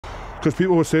because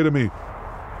people would say to me,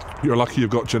 you're lucky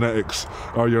you've got genetics,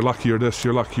 or you're lucky you're this,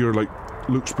 you're lucky you're like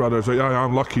Luke's brothers. Like, yeah,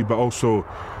 I'm lucky, but also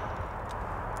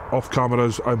off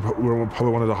cameras, we're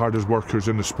probably one of the hardest workers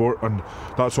in the sport, and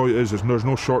that's all it is there's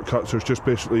no shortcuts. There's just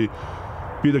basically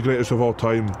be the greatest of all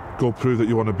time, go prove that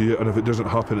you want to be it, and if it doesn't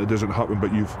happen, it doesn't happen,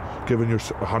 but you've given your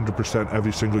 100%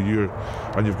 every single year,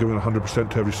 and you've given 100%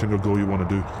 to every single goal you want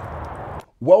to do.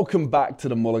 Welcome back to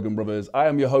the Mulligan Brothers. I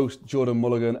am your host, Jordan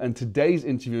Mulligan, and today's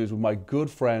interview is with my good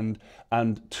friend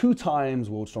and 2 times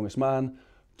world's strongest man,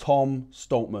 Tom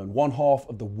Stoltman, one half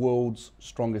of the world's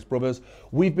strongest brothers.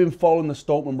 We've been following the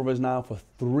Stoltman brothers now for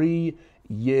 3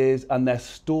 years, and their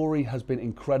story has been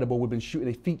incredible. We've been shooting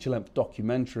a feature-length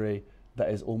documentary that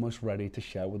is almost ready to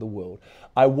share with the world.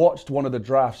 I watched one of the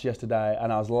drafts yesterday,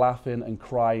 and I was laughing and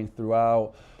crying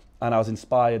throughout, and I was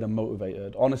inspired and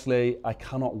motivated. Honestly, I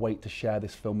cannot wait to share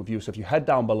this film with you. So if you head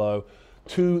down below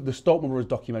to the Stoltman Brothers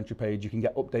documentary page, you can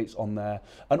get updates on there.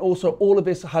 And also, all of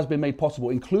this has been made possible,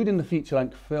 including the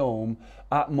feature-length film,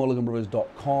 at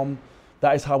mulliganbrothers.com.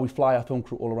 That is how we fly our film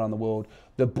crew all around the world.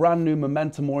 The brand new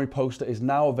Memento Mori poster is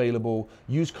now available.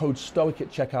 Use code STOIC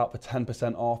at checkout for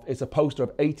 10% off. It's a poster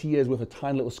of 80 years worth of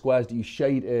tiny little squares that you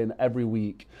shade in every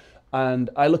week. And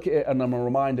I look at it and I'm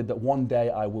reminded that one day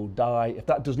I will die. If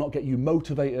that does not get you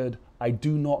motivated, I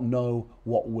do not know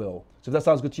what will. So if that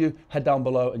sounds good to you, head down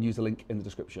below and use the link in the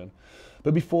description.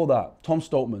 But before that, Tom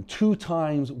Stoltman, 2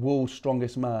 times world's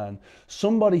strongest man,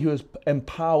 somebody who has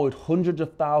empowered hundreds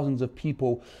of thousands of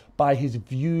people by his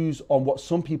views on what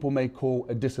some people may call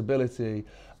a disability.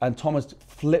 And Tom has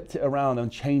flipped it around and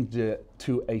changed it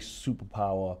to a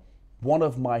superpower. One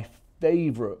of my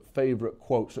favorite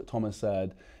quotes that Tom has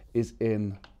said is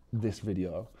in this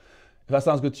video. If that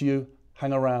sounds good to you,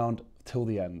 hang around till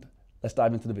the end. Let's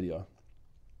dive into the video.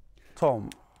 Tom,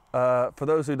 for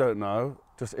those who don't know,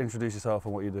 just introduce yourself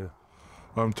and what you do.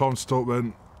 I'm Tom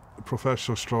Stoltman,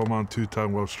 professional strongman,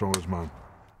 2-time world's strongest man.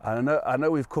 And I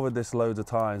know we've covered this loads of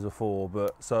times before,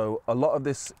 but so a lot of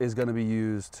this is going to be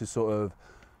used to sort of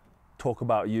talk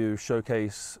about you,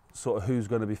 showcase sort of who's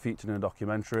going to be featured in a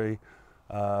documentary.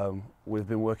 We've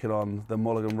been working on the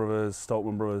Mulligan Brothers,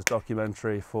 Stoltman Brothers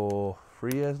documentary for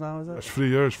 3 years now, is it? It's 3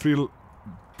 years, 3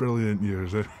 brilliant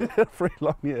years, eh? 3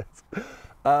 long years.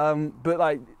 But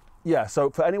like, yeah, so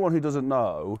for anyone who doesn't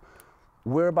know,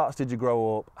 whereabouts did you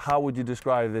grow up? How would you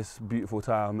describe this beautiful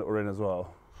town that we're in as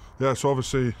well? Yeah, so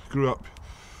obviously grew up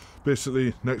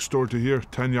basically next door to here,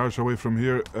 10 yards away from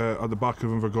here, at the back of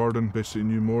Invergordon, basically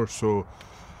Newmore, so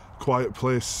quiet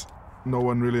place. No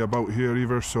one really about here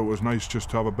either, so it was nice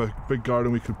just to have a big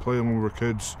garden we could play in when we were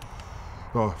kids.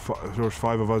 There was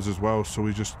 5 of us as well, so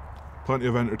we just plenty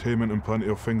of entertainment and plenty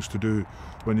of things to do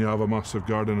when you have a massive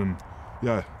garden. And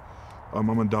yeah, our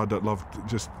mum and dad that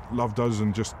loved us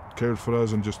and just cared for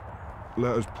us and just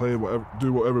let us play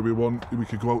do whatever we want. We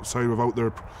could go outside without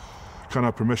their kind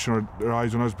of permission or their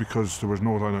eyes on us, because there was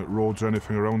no roads or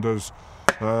anything around us.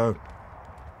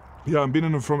 Yeah, and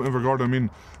being from Invergordon, I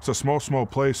mean, it's a small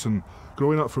place, and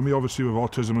growing up for me, obviously with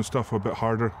autism and stuff, a bit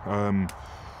harder.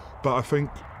 But I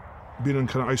think being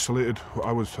kind of isolated,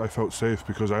 I felt safe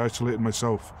because I isolated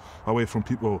myself away from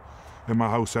people in my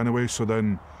house anyway. So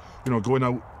then, you know, going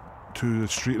out to the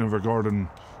street in Invergordon,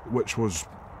 which was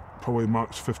probably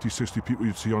max 50, 60 people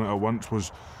you'd see on it at once,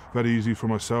 was very easy for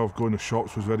myself. Going to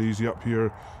shops was very easy up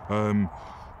here.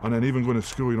 And then even going to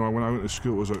school, you know, when I went to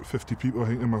school, it was like 50 people, I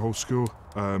think, in my whole school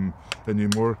in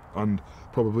Newmore, and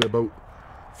probably about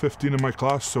 15 in my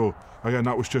class. So again,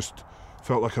 that was just,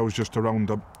 felt like I was just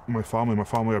around my family. My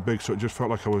family are big, so it just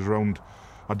felt like I was around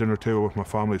a dinner table with my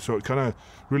family. So it kind of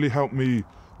really helped me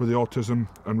with the autism,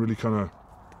 and really kind of,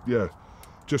 yeah,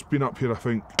 just being up here, I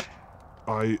think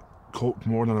I coped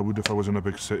more than I would if I was in a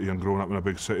big city and growing up in a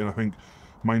big city. And I think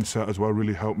mindset as well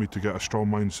really helped me to get a strong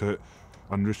mindset,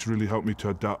 and just really helped me to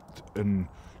adapt in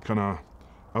kind of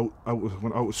out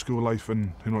of school life,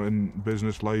 and you know, in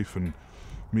business life and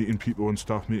meeting people and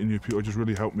stuff, meeting new people. It just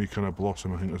really helped me kind of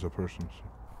blossom, I think, as a person.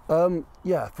 So.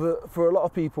 Yeah, for a lot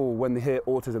of people, when they hear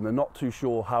autism, they're not too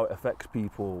sure how it affects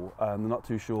people, and they're not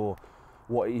too sure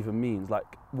what it even means. Like,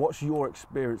 what's your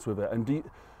experience with it, and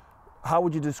how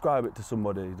would you describe it to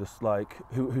somebody just like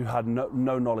who had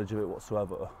no knowledge of it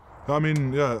whatsoever? I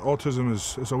mean, yeah, autism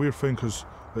is a weird thing, because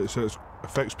it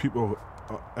affects people.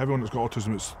 Everyone that's got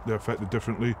autism, they're affected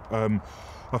differently.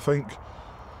 I think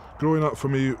growing up for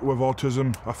me with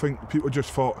autism, I think people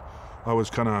just thought I was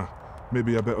kind of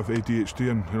maybe a bit of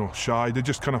ADHD and, you know, shy. They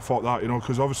just kind of thought that, you know,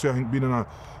 because obviously I think being in a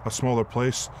smaller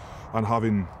place and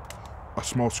having a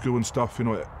small school and stuff, you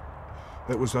know,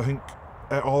 it was, I think,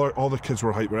 all the kids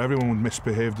were hyper, everyone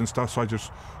misbehaved and stuff, so I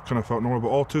just kind of felt normal.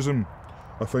 But autism,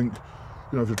 I think,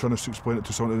 you know, if you're trying to explain it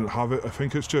to someone who doesn't have it, I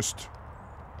think it's just,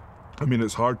 I mean,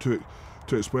 it's hard to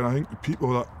explain. I think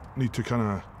people that need to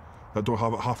that don't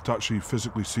have it have to actually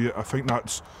physically see it. I think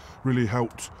that's really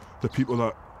helped the people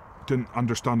that didn't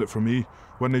understand it for me.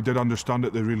 When they did understand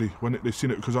it, when they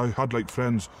seen it, because I had like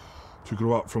friends to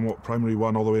grow up from primary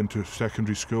 1 all the way into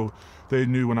secondary school. They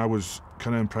knew when I was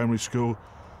kind of in primary school,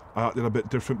 I acted a bit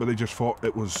different, but they just thought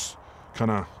it was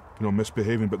kind of, you know,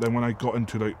 misbehaving. But then when I got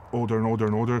into like older and older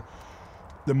and older,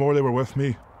 the more they were with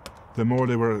me, the more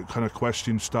they were kind of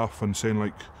questioning stuff and saying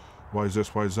like, why is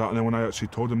this, why is that? And then when I actually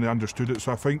told them, they understood it.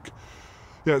 So I think,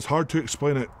 yeah, it's hard to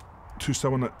explain it to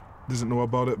someone that doesn't know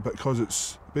about it, because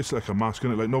it's basically like a mask,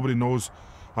 innit? Like, nobody knows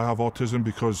I have autism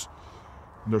because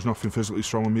there's nothing physically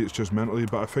wrong with me, it's just mentally.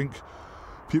 But I think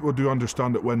people do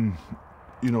understand it when,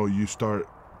 you know, you start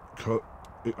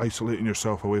isolating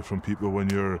yourself away from people, when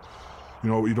you're, you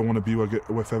know, you don't want to be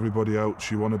with everybody else,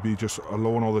 you want to be just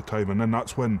alone all the time. And then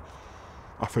that's when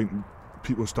I think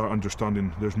people start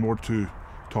understanding there's more to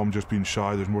Tom just being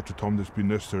shy, there's more to Tom just being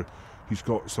this, or he's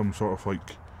got some sort of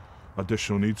like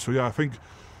additional needs. So yeah, I think,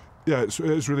 yeah, it's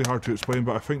really hard to explain,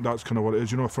 but I think that's kind of what it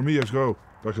is. You know, for me as well,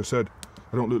 like I said,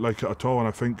 I don't look like it at all, and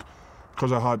I think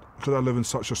because I live in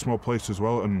such a small place as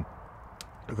well, and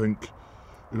I think,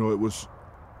 you know, it was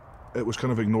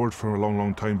kind of ignored for a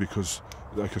long time, because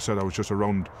like I said, I was just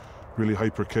around really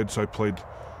hyper kids. I played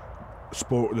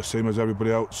sport the same as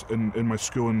everybody else in my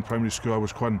school. In primary school,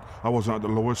 I wasn't at the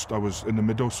lowest, I was in the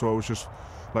middle, so I was just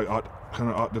like kind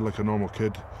of acted like a normal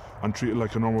kid and treated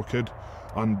like a normal kid.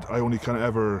 And I only kind of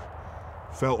ever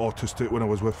felt autistic when I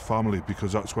was with family,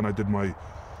 because that's when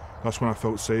I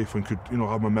felt safe and could, you know,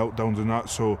 have my meltdowns and that.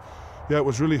 So yeah, it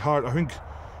was really hard. I think,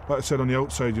 like I said, on the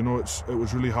outside, you know, it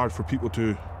was really hard for people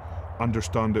to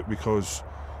understand it, because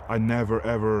I never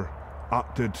ever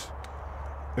acted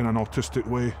in an autistic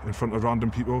way in front of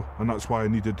random people, and that's why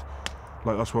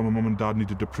that's why my mum and dad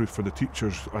needed the proof for the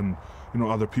teachers and, you know,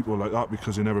 other people like that,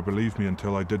 because they never believed me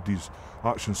until I did these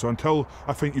actions. So until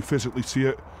I think you physically see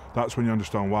it, that's when you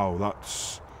understand, wow,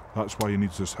 that's why he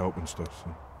needs this help and stuff.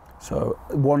 So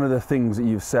one of the things that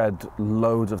you've said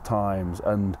loads of times,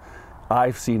 and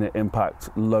I've seen it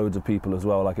impact loads of people as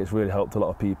well, like it's really helped a lot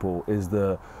of people, is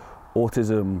the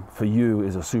autism for you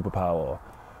is a superpower.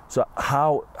 So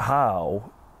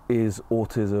how is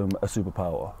autism a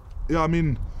superpower? Yeah, I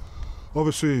mean,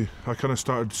 obviously I kind of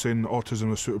started saying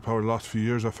autism is a superpower the last few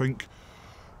years. I think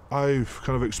I've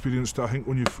kind of experienced it. I think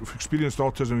when you've experienced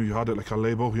autism, you had it like a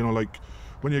label, you know, like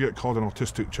when you get called an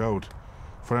autistic child,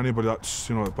 for anybody that's,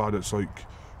 you know, bad, it's like,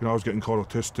 you know, I was getting called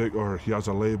autistic, or he has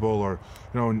a label, or,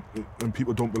 you know, and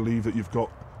people don't believe that you've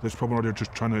got this problem, or you're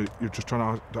just trying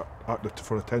to act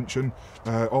for attention.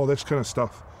 All this kind of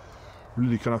stuff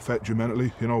really kind of affect you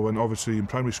mentally, you know. When obviously in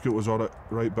primary school it was all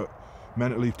right, but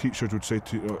mentally teachers would say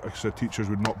like I said, teachers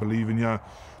would not believe in you.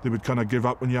 They would kind of give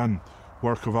up on you and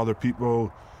work with other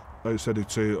people. Like I said,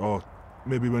 they'd say, oh,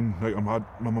 maybe when like my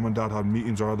mum and dad had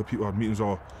meetings, or other people had meetings,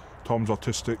 oh, Tom's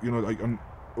autistic, you know, like. And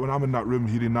when I'm in that room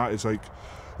hearing that, it's like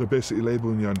they're basically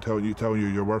labeling you and telling you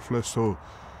you're worthless. So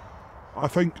I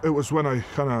think it was when I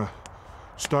kind of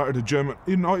started the gym,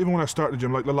 not even when I started the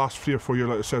gym, like the last 3 or 4 years,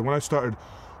 like I said, when I started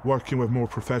working with more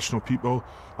professional people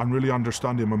and really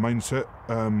understanding my mindset,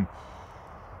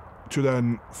 to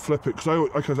then flip it,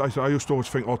 because I used to always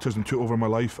think autism took over my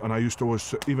life, and I used to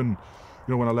always, even, you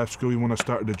know, when I left school, even when I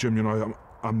started the gym, you know,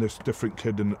 I'm this different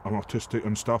kid and I'm autistic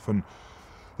and stuff. And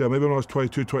yeah, maybe when I was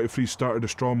 22, 23, started a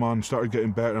strongman, started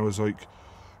getting better, and I was like,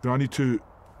 you know,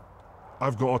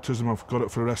 I've got autism, I've got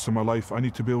it for the rest of my life, I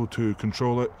need to be able to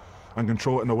control it, and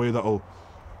control it in a way that'll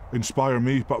inspire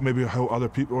me, but maybe help other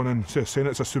people. And then saying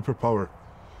it's a superpower,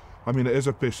 I mean, it is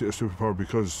basically a superpower,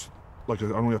 because like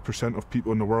only 1% of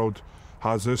people in the world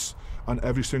has this, and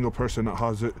every single person that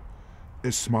has it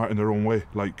is smart in their own way.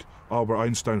 Like Albert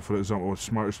Einstein, for example, was the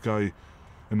smartest guy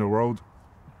in the world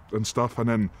and stuff. And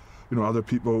then, you know, other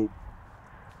people,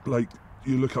 like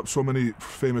you look up so many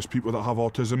famous people that have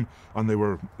autism, and they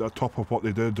were at the top of what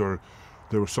they did, or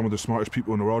they were some of the smartest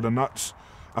people in the world, and that's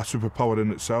a superpower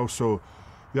in itself. So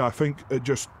yeah, I think it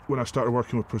just, when I started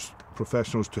working with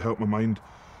professionals to help my mind,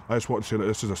 I just wanted to say that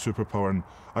this is a superpower, and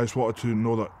I just wanted to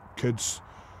know that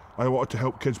I wanted to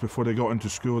help kids before they got into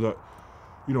school, that,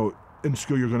 you know, in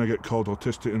school you're going to get called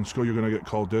autistic, in school you're going to get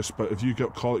called this, but if you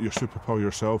call it your superpower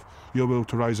yourself, you'll be able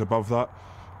to rise above that,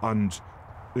 and,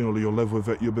 you know, you'll live with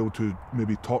it. You'll be able to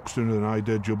maybe talk sooner than I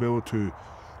did. You'll be able to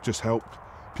just help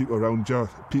people around you.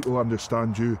 People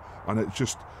understand you, and it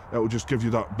will just give you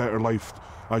that better life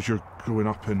as you're growing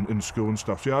up in school and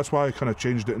stuff. So yeah, that's why I kind of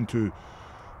changed it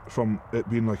from it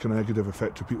being like a negative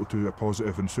effect to people to a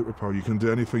positive and superpower. You can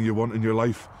do anything you want in your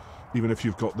life, even if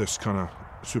you've got this kind of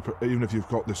even if you've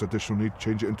got this additional need,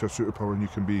 change it into a superpower and you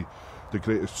can be the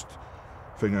greatest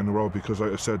thing in the world, because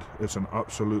like I said, it's an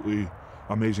absolutely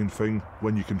amazing thing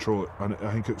when you control it, and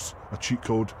I think it's a cheat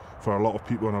code for a lot of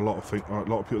people, and a lot of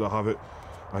people that have it,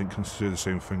 I think, can say the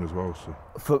same thing as well. So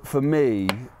for me,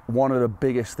 one of the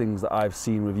biggest things that I've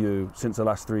seen with you since the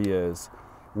last 3 years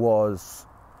was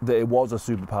that it was a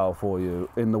superpower for you,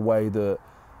 in the way that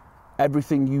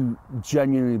everything you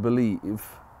genuinely believe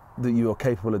that you are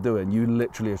capable of doing, you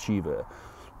literally achieve it.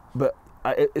 But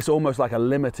it's almost like a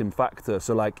limiting factor.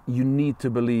 So like, you need to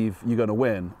believe you're going to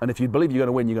win, and if you believe you're going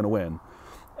to win, you're going to win.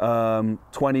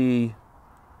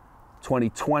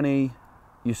 2020,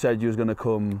 you said you was going to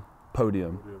come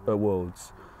podium at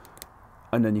Worlds,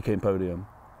 and then you came podium.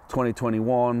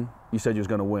 2021, you said you was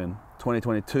going to win.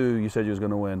 2022, you said you was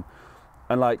going to win.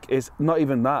 And like, it's not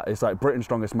even that, it's like Britain's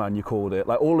Strongest Man, you called it.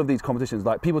 Like, all of these competitions,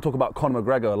 like, people talk about Conor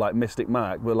McGregor, like Mystic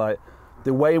Mac, but like,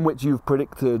 the way in which you've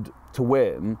predicted to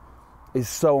win is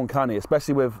so uncanny,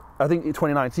 especially with, I think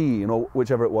 2019, or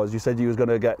whichever it was, you said you was going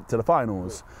to get to the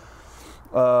finals.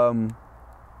 So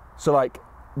like,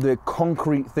 the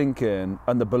concrete thinking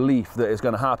and the belief that it's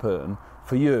going to happen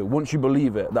for you, once you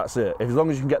believe it, that's it. As long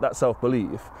as you can get that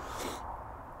self-belief,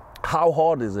 how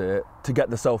hard is it to get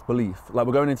the self-belief? Like,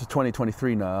 we're going into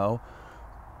 2023 now,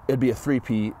 it'd be a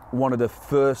three-peat, one of the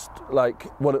first, like,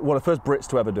 one of the first Brits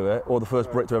to ever do it, or the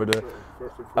first Brit to ever do it,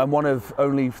 and one of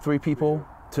only 3 people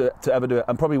to ever do it,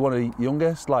 and probably one of the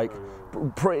youngest, like,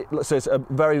 so it's a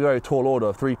very, very tall order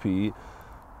of three-peat.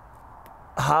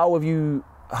 How have you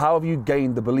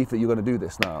gained the belief that you're going to do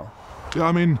this now? Yeah,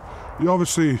 I mean, you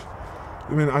obviously,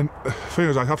 the thing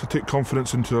is, I have to take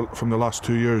confidence from the last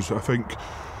 2 years. I think,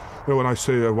 when I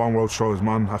say one world's strongest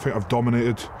man, I think I've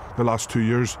dominated the last 2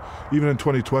 years. Even in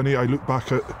 2020, I look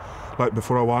back at, like,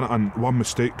 before I won it, and one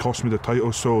mistake cost me the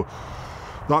title. So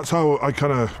that's how I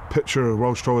kind of picture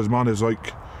world's strongest man, is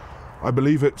like, I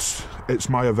believe it's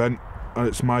my event, and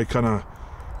it's my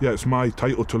it's my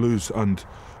title to lose, and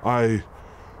I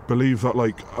believe that,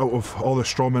 like, out of all the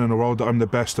strongmen in the world, that I'm the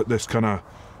best at this kind of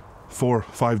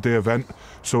 4-5 day event.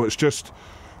 So it's just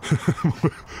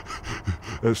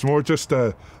it's more just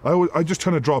I just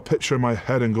kind of draw a picture in my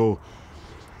head and go,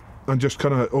 and just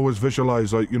kind of always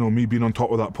visualize, like, me being on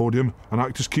top of that podium, and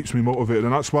that just keeps me motivated.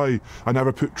 And that's why I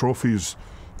never put trophies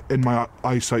in my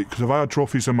eyesight, because if I had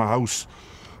trophies in my house,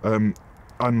 and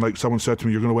like someone said to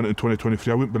me, you're going to win it in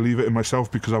 2023, I wouldn't believe it in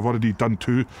myself, because I've already done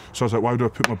 2. So I was like, why do I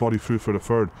put my body through for the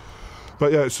 3rd?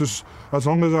 But yeah, it's just, as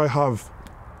long as I have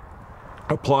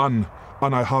a plan,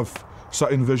 and I have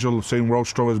sitting visual saying world's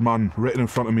strongest man written in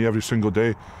front of me every single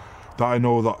day, that I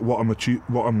know that what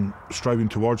I'm striving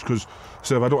towards. Because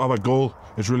if I don't have a goal,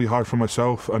 it's really hard for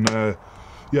myself. And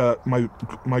yeah,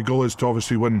 my goal is to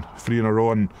obviously win 3 in a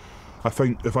row, and I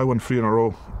think if I win 3 in a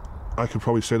row, I could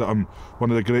probably say that I'm one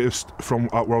of the greatest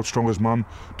at World's Strongest Man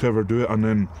to ever do it. And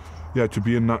then, yeah, to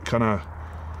be in that kind of,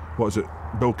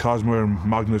 Bill Casimir and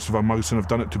Magnus Van Magnussen have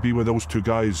done it, to be with those 2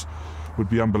 guys would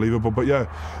be unbelievable. But yeah,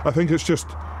 I think it's just,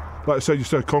 like I said, you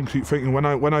said concrete thinking. When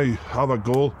I have a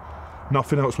goal,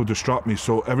 nothing else will distract me,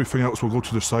 so everything else will go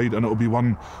to the side, and it'll be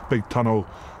one big tunnel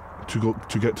to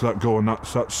get to that goal. And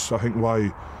that's I think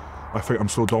why I think I'm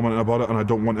so dominant about it, and I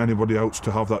don't want anybody else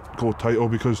to have that gold title,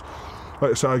 because,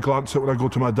 like I said, I glance at when I go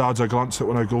to my dad's, I glance at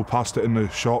when I go past it in the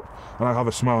shop, and I have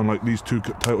a smile, and like, these 2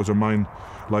 titles are mine.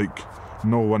 Like,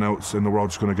 no one else in the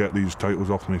world's going to get these titles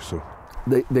off me. So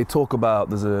they talk about,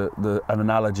 there's an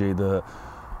analogy, the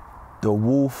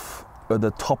wolf at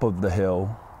the top of the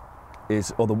hill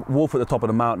or the wolf at the top of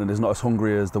the mountain is not as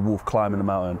hungry as the wolf climbing the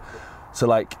mountain. So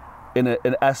like, in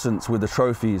essence, with the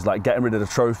trophies, like getting rid of the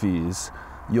trophies,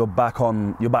 you're back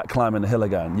climbing the hill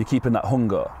again. You're keeping that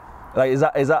hunger. Like, is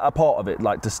that a part of it?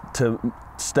 Like, to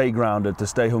stay grounded, to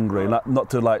stay hungry, not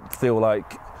to like feel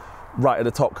like right at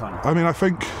the top kind of. I mean, I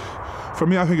think for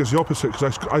me, I think it's the opposite,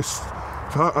 because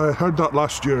I heard that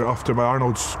last year after my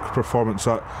Arnold's performance,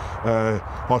 that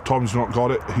Tom's not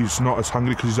got it. He's not as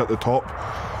hungry because he's at the top.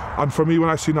 And for me, when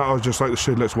I seen that, I was just like,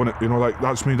 shit, let's win it. Like,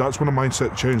 that's me. That's when the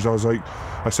mindset changed. I was like,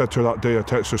 I said to her that day, I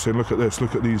texted her saying, look at this,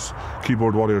 look at these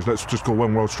keyboard warriors. Let's just go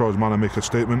win World's Strongest Man and make a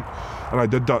statement. And I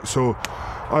did that. So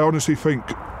I honestly think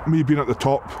me being at the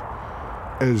top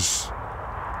is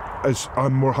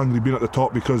I'm more hungry being at the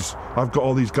top, because I've got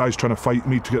all these guys trying to fight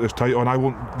me to get this title, and I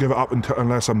won't give it up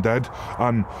unless I'm dead.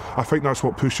 And I think that's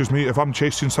what pushes me. If I'm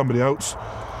chasing somebody else,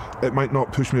 it might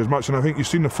not push me as much. And I think you've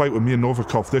seen the fight with me and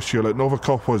Novikov this year. Like,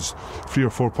 Novikov was 3 or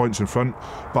 4 points in front,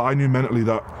 but I knew mentally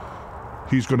that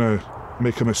he's gonna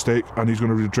make a mistake and he's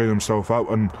going to drain himself out,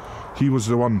 and he was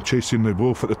the one chasing the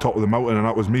wolf at the top of the mountain, and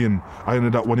that was me, and I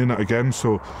ended up winning it again.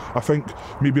 So I think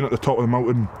me being at the top of the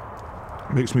mountain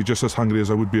makes me just as hungry as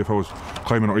I would be if I was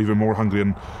climbing, or even more hungry,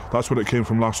 and that's what it came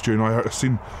from last year. You know, I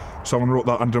seen someone wrote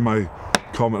that under my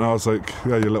comment, and I was like,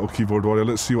 yeah, you little keyboard warrior,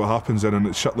 let's see what happens then, and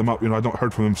it shut them up. You know, I've not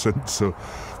heard from them since. So,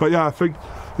 but yeah, I think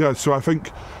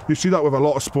you see that with a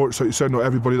lot of sports, like you said, not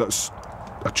everybody that's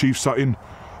achieved something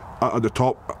at the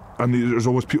top, and there's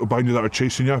always people behind you that are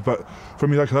chasing you. But for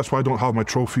me, like, that's why I don't have my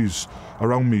trophies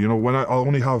around me. You know, I'll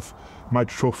only have my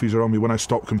trophies around me when I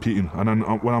stop competing, and then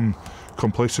when I'm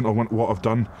complacent on what I've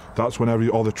done, that's when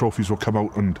all the trophies will come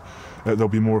out, and they'll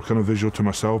be more kind of visual to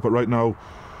myself. But right now,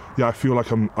 yeah, I feel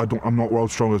like I'm not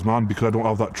world's strongest man because I don't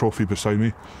have that trophy beside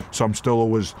me. So I'm still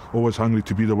always hungry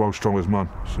to be the world's strongest man.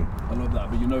 So I love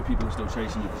that, but you know people are still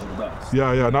chasing you because you're the best.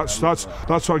 Yeah, and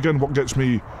that's again what gets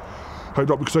me hyped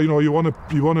up, because you know you want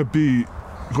to be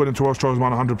going into world's strongest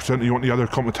man 100%, and you want the other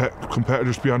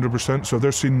competitors to be 100%. So if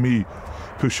they're seeing me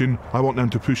pushing, I want them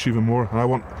to push even more, and I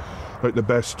want like the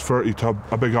best 30 to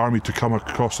have a big army to come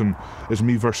across, and it's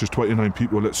me versus 29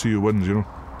 people. Let's see who wins. You know.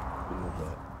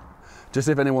 Just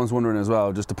if anyone's wondering as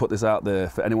well, just to put this out there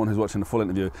for anyone who's watching the full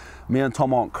interview, me and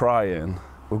Tom aren't crying.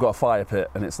 We've got a fire pit,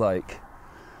 and it's like,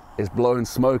 it's blowing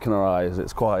smoke in our eyes.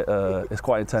 It's quite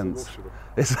intense.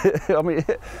 I mean,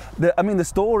 the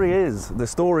story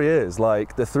is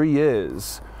like the 3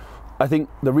 years. I think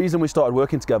the reason we started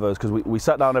working together is because we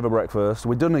sat down over breakfast.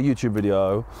 We'd done a YouTube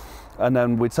video, and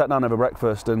then we'd sat down over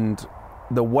breakfast, and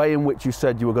the way in which you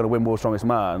said you were going to win World's Strongest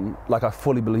Man, like I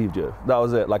fully believed you. That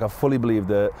was it. Like I fully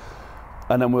believed it.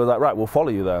 And then we were like, right, we'll follow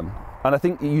you then. And I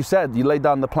think you laid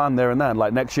down the plan there and then,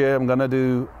 like next year I'm going to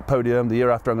do podium, the year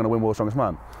after I'm going to win World's Strongest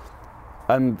Man.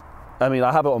 And I mean,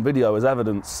 I have it on video as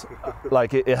evidence,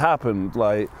 like it happened,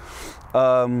 like,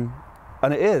 and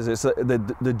it is,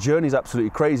 the journey's absolutely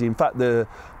crazy. In fact, the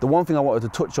one thing I wanted to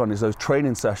touch on is those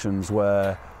training sessions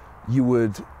where you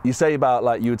would say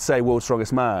World's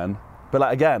Strongest Man, but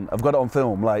like, again, I've got it on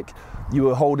film, like you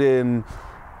were holding,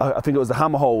 I think it was the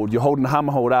hammer hold. You're holding the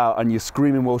hammer hold out and you're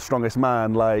screaming "World's Strongest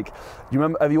Man." Like, you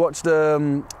remember? Have you watched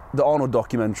the Arnold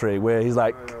documentary where he's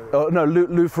like, oh, no, Lou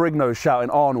Ferrigno's shouting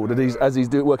Arnold as he's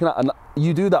working out, and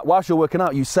you do that whilst you're working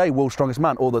out. You say "World's Strongest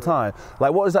Man" all the time.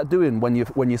 Like, what is that doing when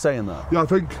you're saying that? Yeah, I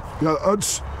think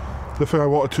that's the thing I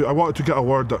wanted to get a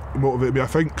word that motivated me. I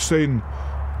think saying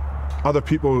other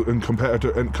people in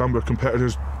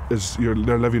competitors is they're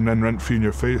living rent free in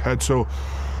your head. So.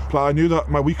 Like, I knew that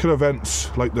my weaker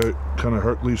events, like the kind of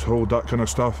Hercules hold, that kind of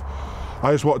stuff,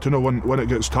 I just wanted to know when it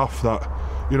gets tough that,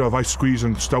 you know, if I squeeze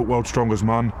and still world's strongest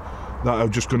man, that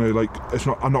I'm just gonna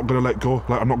I'm not gonna let go.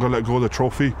 Like, I'm not gonna let go of the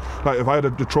trophy. Like, if I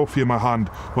had the trophy in my hand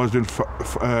while I was doing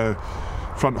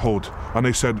front hold, and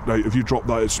they said, right, if you drop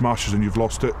that, it smashes and you've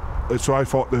lost it. So I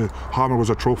thought the hammer was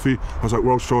a trophy. I was like,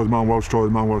 world's strongest man, world's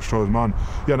strongest man, world's strongest man.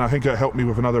 Yeah, and I think it helped me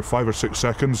with another 5 or 6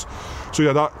 seconds. So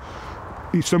yeah,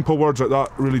 these simple words like that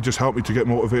really just help me to get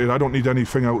motivated. I don't need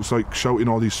anything else like shouting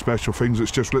all these special things. It's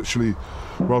just literally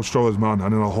world's strongest man,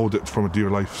 and then I'll hold it from a dear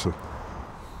life. So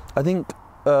I think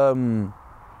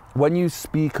when you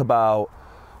speak about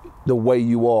the way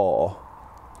you are,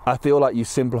 I feel like you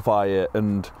simplify it,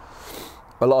 and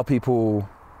a lot of people,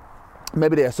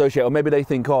 maybe they associate, or maybe they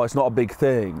think, oh, it's not a big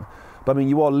thing. But I mean,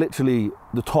 you are literally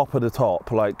the top of the top,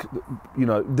 like, you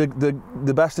know,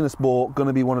 the best in the sport, going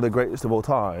to be one of the greatest of all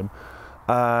time.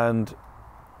 And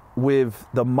with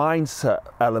the mindset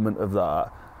element of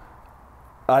that,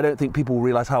 I don't think people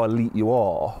realise how elite you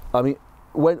are. I mean,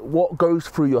 what goes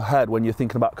through your head when you're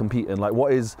thinking about competing? Like,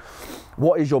 what is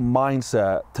your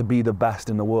mindset to be the best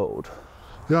in the world?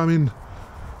 Yeah, I mean,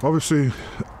 obviously,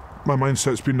 my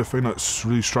mindset's been the thing that's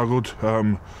really struggled.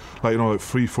 Like, you know, like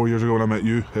 3-4 years ago when I met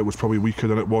you, it was probably weaker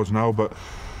than it was now. But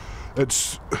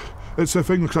it's a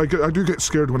thing, because I do get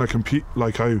scared when I compete.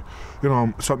 Like,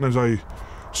 sometimes I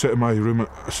sit in my room,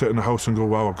 sit in the house and go,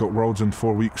 wow, I've got Worlds in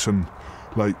 4 weeks, and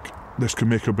like, this can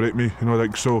make or break me, you know,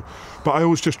 like, so. But I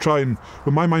always just try and,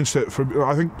 with my mindset,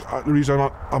 I think the reason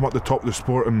I'm at the top of the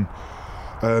sport, and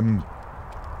I'm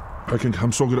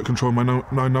so good at controlling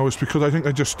my now is because I think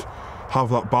I just have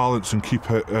that balance and keep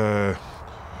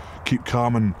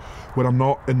calm. And when I'm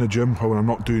not in the gym, or when I'm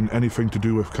not doing anything to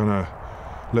do with kind of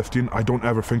lifting, I don't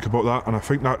ever think about that. And I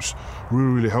think that's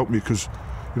really helped me, because,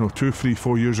 you know, 2, 3,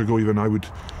 4 years ago even, I would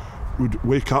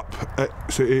wake up at,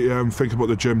 say, 8 AM, think about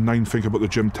the gym, 9, think about the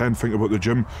gym, 10, think about the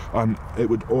gym, and it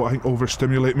would, I think,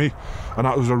 overstimulate me, and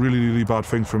that was a really, really bad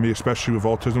thing for me, especially with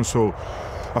autism. So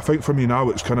I think for me now,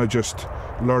 it's kind of just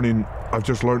learning. I've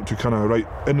just learned to kind of, right,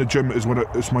 in the gym is when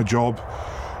it's my job.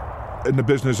 in the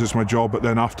business is my job, but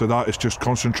then after that it's just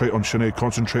concentrate on Sinead,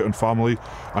 concentrate on family,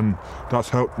 and that's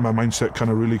helped my mindset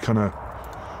kind of really kind of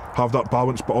have that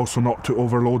balance, but also not to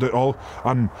overload it all.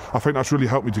 And I think that's really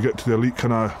helped me to get to the elite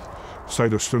kind of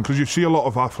side of strength, because you see a lot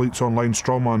of athletes online,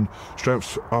 strongman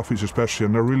strength athletes especially,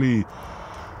 and their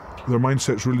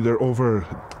mindset's really, they're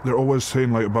always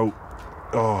saying like about,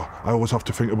 oh, I always have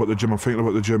to think about the gym, I'm thinking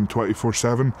about the gym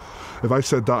 24/7. If I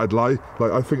said that, I'd lie.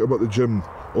 Like, I think about the gym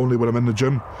only when I'm in the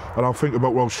gym, and I'll think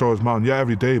about World's Strongest Man, yeah,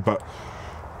 every day, but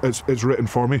it's written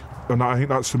for me, and I think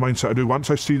that's the mindset I do. Once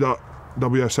I see that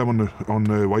WSM on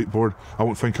the whiteboard, I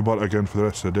won't think about it again for the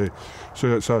rest of the day.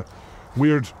 So it's a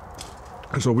weird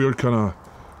kind of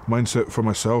mindset for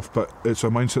myself, but it's a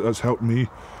mindset that's helped me,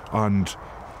 and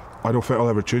I don't think I'll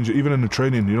ever change it. Even in the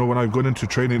training, you know, when I'm going into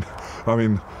training, I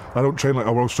mean, I don't train like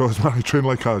a World's Strongest Man. I train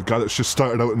like a guy that's just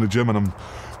started out in the gym, and I'm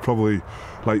probably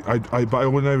like, but I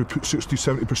would never put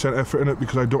 60-70% effort in it,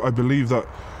 because I believe that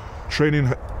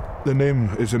training, the name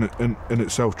is in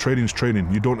itself. Training's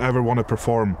training. You don't ever want to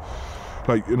perform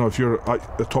like, you know, if you're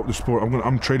at the top of the sport.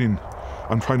 I'm training.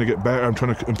 I'm trying to get better. I'm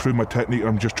trying to improve my technique.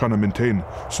 I'm just trying to maintain.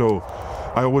 So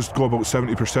I always go about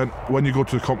 70%. When you go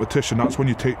to the competition, that's when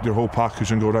you take your whole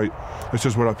package and go, right, this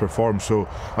is where I perform. So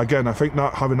again, I think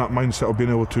that having that mindset of being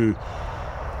able to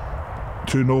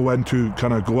know when to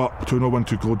kind of go up, to know when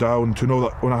to go down, to know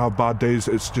that when I have bad days,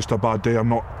 it's just a bad day. I'm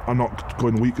not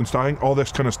going weak and stuff. I think all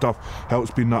this kind of stuff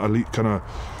helps being that elite kind of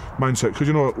mindset. Because,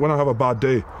 you know, when I have a bad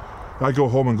day, I go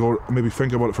home and go maybe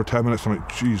think about it for 10 minutes. I'm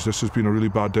like, geez, this has been a really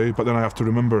bad day. But then I have to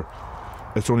remember,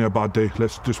 it's only a bad day.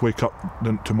 Let's just wake up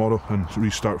then tomorrow and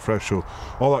restart fresh. So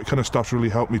all that kind of stuff's really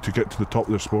helped me to get to the top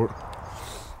of the sport.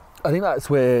 I think that's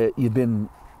where you've been,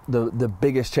 the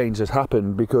biggest change has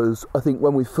happened, because I think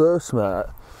when we first met,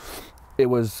 it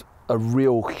was a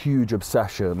real huge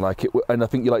obsession. Like and I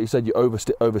think, like you said, you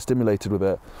overstimulated with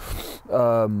it.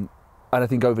 And I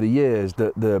think over the years,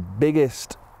 the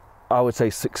biggest, I would say,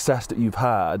 success that you've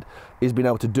had is being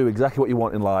able to do exactly what you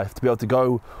want in life, to be able to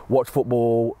go watch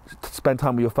football, spend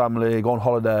time with your family, go on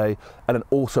holiday, and then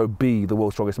also be the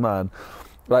world's strongest man.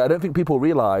 Like, I don't think people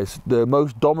realise the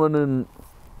most dominant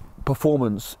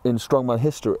performance in strongman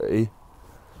history,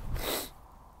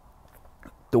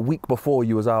 the week before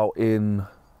you was out in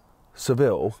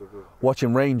Seville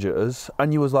watching Rangers,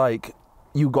 and you was like,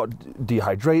 you got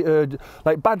dehydrated,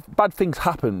 like bad things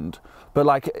happened, but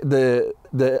like the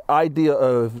idea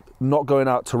of not going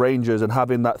out to Rangers and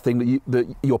having that thing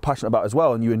that you're passionate about as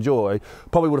well and you enjoy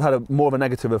probably would have had more of a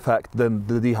negative effect than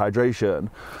the dehydration.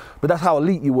 But that's how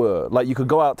elite you were. Like, you could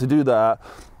go out to do that.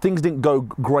 Things didn't go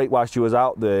great whilst you was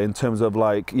out there in terms of,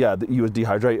 like, yeah, you was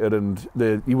dehydrated and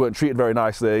you weren't treated very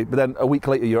nicely. But then a week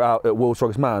later, you're out at World's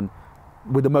Strongest Man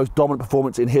with the most dominant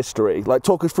performance in history. Like,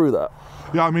 talk us through that.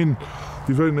 Yeah, I mean,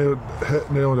 you've really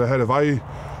nailed the head. I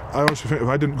honestly think if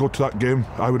I didn't go to that game,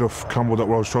 I would have crumbled at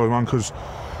World's Strongest Man, because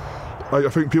I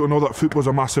think people know that football's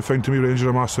a massive thing to me, Rangers are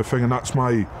a massive thing, and that's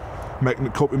my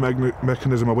coping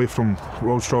mechanism away from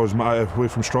World's Strongest Man, away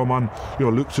from strongman. You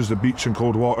know, Luke's is the beach and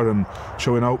cold water and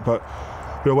chilling out. But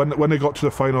you know, when they got to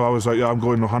the final, I was like, yeah, I'm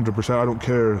going 100%. I don't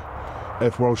care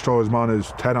if World's Strongest Man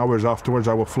is 10 hours afterwards.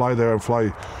 I will fly there and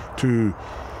fly to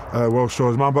World's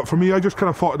Strongest Man. But for me, I just kind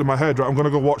of thought it in my head, right, I'm going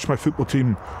to go watch my football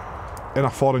team in a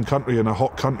foreign country, in a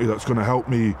hot country, that's going to help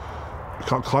me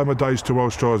acclimatise to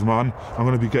World's Strongest Man. I'm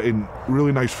going to be getting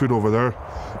really nice food over there.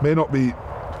 May not be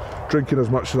drinking as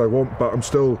much as I want, but I'm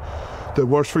still, the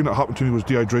worst thing that happened to me was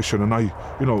dehydration, and I,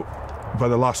 you know, by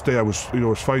the last day I was, you know,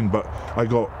 was fine, but I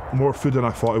got more food than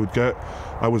I thought I would get.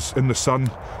 I was in the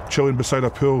sun, chilling beside a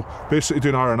pool, basically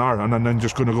doing R&R, and then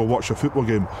just going to go watch a football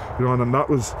game, you know, and that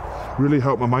was really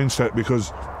helped my mindset,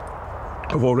 because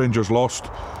of all Rangers lost.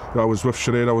 I was with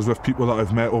Sinead, I was with people that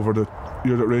I've met over the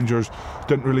years at Rangers,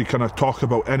 didn't really kind of talk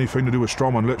about anything to do with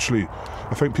strongman. Literally,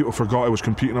 I think people forgot I was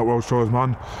competing at World's Strongest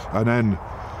Man, and then,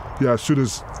 yeah, as soon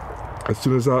as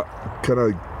that kind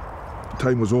of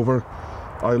time was over,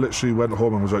 I literally went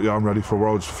home and was like, yeah, I'm ready for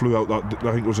Worlds. Flew out that,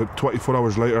 I think it was 24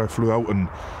 hours later, I flew out and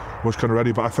was kind of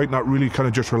ready. But I think that really kind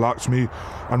of just relaxed me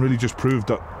and really just proved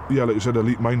that, yeah, like you said,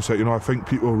 elite mindset. You know, I think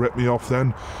people ripped me off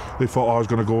then. They thought, oh, I was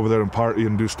going to go over there and party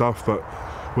and do stuff. But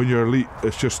when you're elite,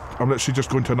 it's just, I'm literally just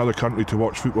going to another country to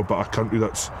watch football, but a country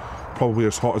that's probably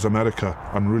as hot as America,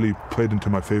 and really played into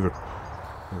my favour.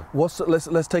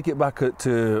 Let's take it back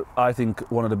to, I think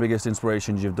one of the biggest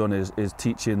inspirations you've done is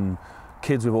teaching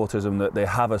kids with autism that they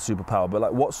have a superpower. But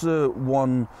like, what's the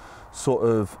one sort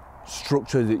of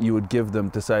structure that you would give them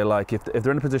to say, like, if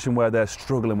they're in a position where they're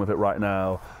struggling with it right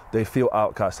now, they feel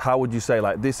outcast, how would you say,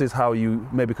 like, this is how you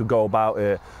maybe could go about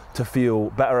it to feel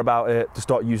better about it, to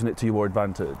start using it to your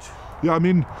advantage? Yeah, I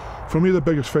mean, for me the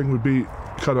biggest thing would be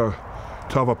kind of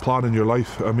to have a plan in your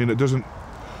life. I mean,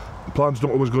 plans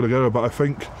don't always go together, but I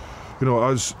think, you know,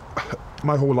 as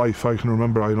my whole life I can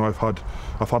remember, I've had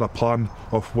a plan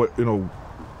of what, you know,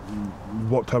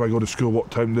 what time I go to school,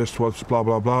 what time this was, blah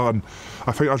blah blah, and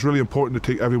I think that's really important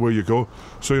to take everywhere you go.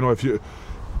 So, you know,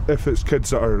 if it's kids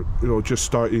that are, you know, just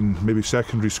starting maybe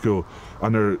secondary school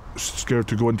and they're scared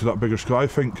to go into that bigger school, I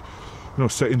think, you know,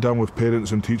 sitting down with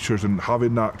parents and teachers and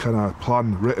having that kind of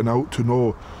plan written out to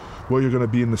know where you're going to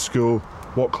be in the school,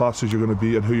 what classes you're going to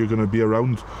be and who you're going to be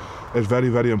around is very,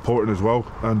 very important as well.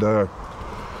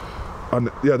 And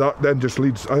yeah, that then just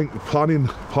leads, I think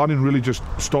planning really just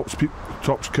stops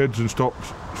kids and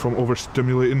stops from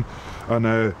overstimulating,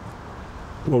 and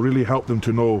will really help them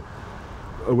to know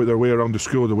with their way around the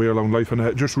school, the way around life, and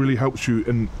it just really helps you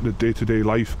in the day-to-day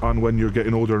life and when you're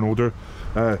getting older and older.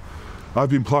 I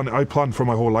planned for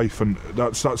my whole life, and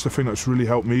that's the thing that's really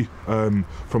helped me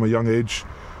from a young age.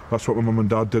 That's what my mum and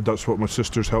dad did, that's what my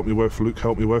sisters helped me with, Luke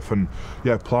helped me with, and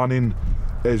yeah, planning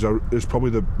is probably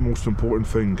the most important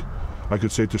thing I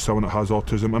could say to someone that has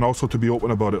autism, and also to be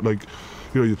open about it. Like,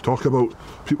 you know, you talk about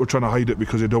people trying to hide it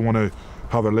because they don't want to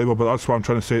have a label, but that's what I'm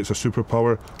trying to say. It's a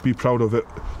superpower. Be proud of it.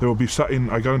 There will be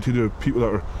I guarantee the people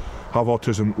that have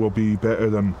autism will be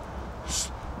better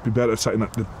at something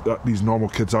that these normal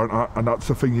kids aren't at, and that's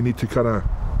the thing you need to kind of,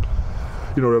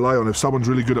 you know, rely on. If someone's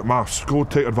really good at maths, go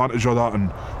take advantage of that and,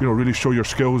 you know, really show your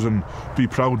skills and be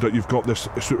proud that you've got this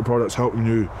superpower that's helping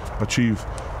you achieve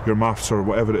your maths or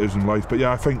whatever it is in life. But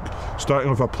yeah, I think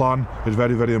starting with a plan is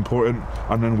very, very important,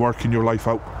 and then working your life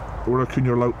around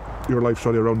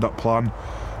that plan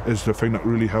is the thing that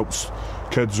really helps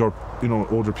kids or, you know,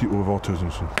 older people with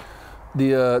autism. So.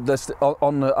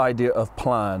 On the idea of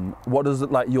plan, what does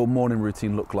it, like, your morning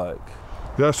routine look like?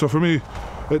 Yeah, so for me,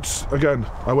 it's, again,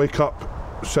 I wake up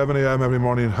 7 a.m. every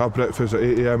morning, have breakfast at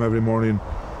 8 a.m. every morning,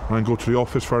 and then go to the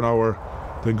office for an hour,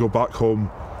 then go back home,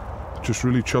 just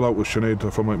really chill out with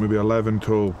Sinead from like maybe 11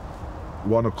 till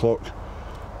 1 o'clock,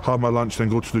 have my lunch, then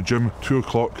go to the gym, 2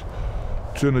 o'clock,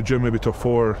 do in the gym maybe till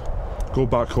 4, go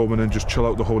back home and then just chill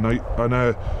out the whole night. And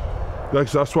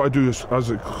that's what I do as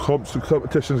the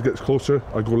competitions gets closer,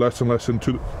 I go less and less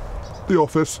into the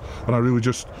office, and I really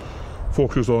just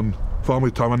focus on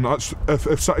family time. And that's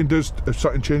if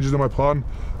something changes in my plan,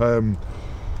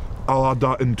 I'll add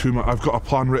that into I've got a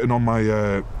plan written on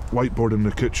my whiteboard in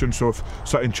the kitchen, so if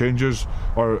something changes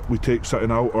or we take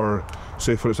something out, or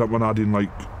say for example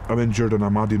I'm injured and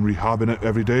I'm adding rehab in it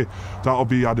every day, that'll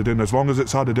be added in. As long as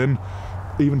it's added in,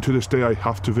 even to this day I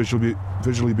have to visually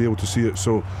be able to see it.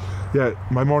 So yeah,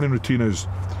 my morning routine is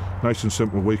nice and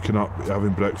simple: waking up,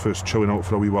 having breakfast, chilling out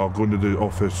for a wee while, going to the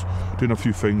office, doing a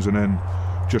few things, and then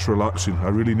just relaxing. I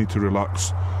really need to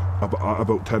relax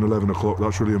about 10, 11 o'clock.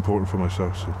 That's really important for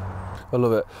myself. So. I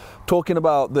love it. Talking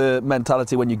about the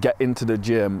mentality when you get into the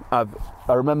gym, I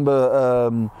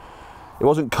remember it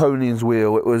wasn't Coney's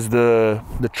wheel, it was the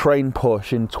train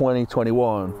push in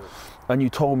 2021, and you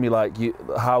told me like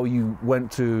how you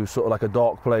went to sort of like a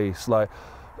dark place. Like,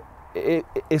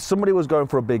 if somebody was going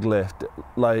for a big lift,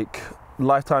 like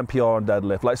lifetime PR on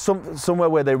deadlift, like somewhere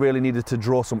where they really needed to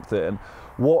draw something,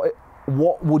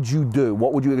 what would you do?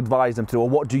 What would you advise them to do, or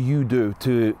what do you do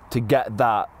to get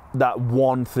that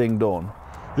one thing done?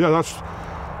 Yeah, that's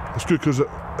good, because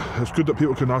it's good that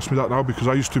people can ask me that now, because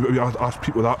I used to ask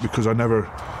people that because I never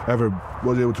ever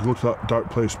was able to go to that dark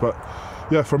place. But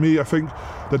yeah, for me, I think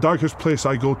the darkest place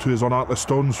I go to is on Atlas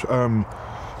stones.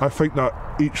 I think that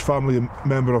each family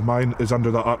member of mine is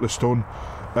under that Atlas stone.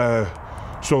 I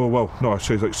say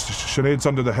like Sinead's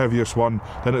under the heaviest one,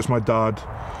 then it's my dad,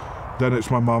 then it's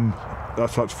my mum,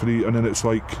 that's 3, and then it's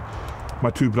like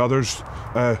my 2 brothers.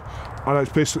 And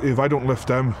it's basically, if I don't lift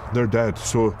them, they're dead.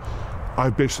 So I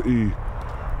basically,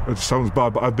 it sounds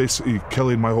bad, but I'm basically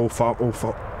killing my whole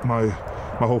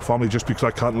my whole family just because I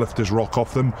can't lift this rock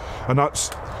off them. And it's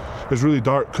really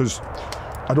dark, because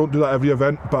I don't do that every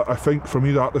event, but I think for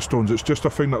me, the Atlas stones, it's just a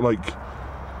thing that, like,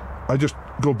 I just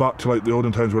go back to like the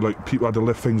olden times where like people had to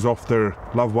lift things off their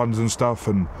loved ones and stuff,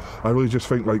 and I really just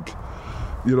think, like,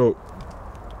 you know,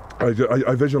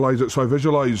 I visualize it. So I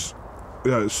visualize,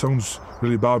 yeah, it sounds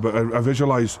really bad, but I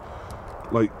visualize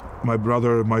like my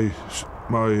brother, my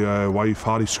wife,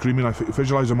 Harry screaming. I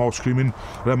visualize them all screaming,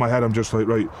 and in my head I'm just like,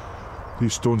 right,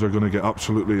 these stones are going to get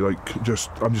absolutely, like,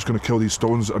 I'm just going to kill these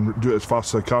stones and do it as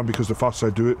fast as I can, because the faster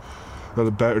I do it, the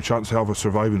better chance I have of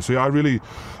surviving. So yeah,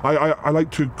 I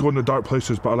like to go into dark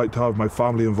places, but I like to have my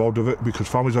family involved with it, because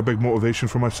family's a big motivation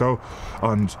for myself.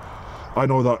 And I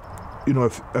know that, you know,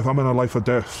 if I'm in a life or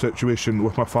death situation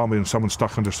with my family and someone's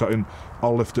stuck under something,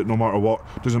 I'll lift it no matter what.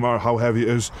 Doesn't matter how heavy it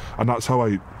is. And that's how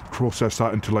I process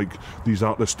that into like these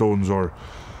Atlas stones, or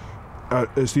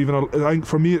it's even, I think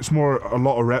for me it's more a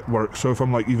lot of rep work. So if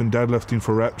I'm like even deadlifting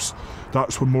for reps,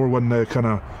 that's when the kind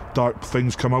of dark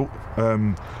things come out,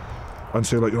 and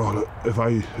say like, oh, if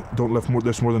I don't lift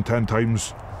this more than 10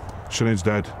 times, Sinead's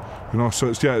dead. You know, so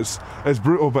it's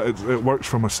brutal, but it works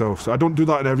for myself. So I don't do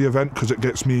that in every event, because it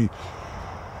gets me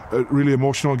really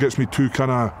emotional. It gets me too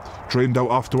kind of drained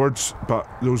out afterwards. But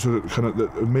those are kind of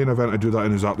the main event I do that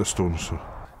in is Atlas stones. So.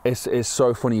 It's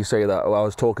so funny you say that. I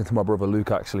was talking to my brother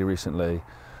Luke actually recently,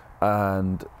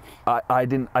 and I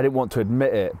didn't want to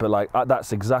admit it, but like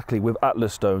that's exactly with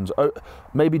Atlas stones.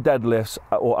 Maybe deadlifts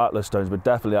or Atlas stones, but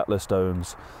definitely Atlas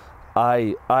stones.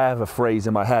 I have a phrase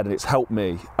in my head, and it's helped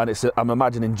me, and I'm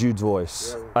imagining Jude's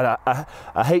voice, and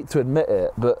I hate to admit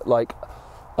it, but like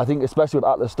I think especially with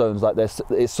Atlas stones, like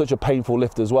it's such a painful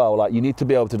lift as well. Like you need to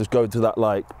be able to just go to that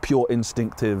like pure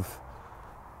instinctive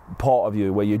part of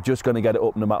you where you're just going to get it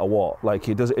up no matter what. Like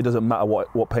it doesn't matter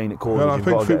what pain it causes. Well, you've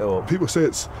got to get it up. People say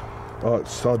it's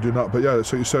hard doing that, but yeah,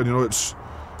 it's like you said, you know, it's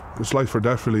life or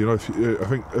death really. You know, I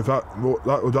think if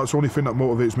that's the only thing that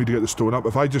motivates me to get the stone up.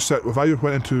 If I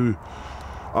went into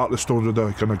Atlas stones with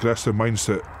like an aggressive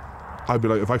mindset, I'd be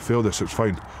like, if I fail this, it's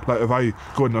fine. Like if I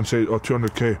go in and say,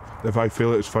 200k, if I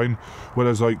fail it, it's fine.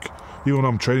 Whereas like even when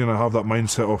I'm training, I have that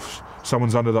mindset of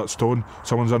someone's under that stone,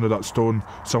 someone's under that stone,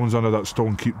 someone's under that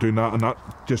stone, keep doing that, and that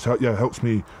just helps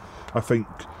me, I think,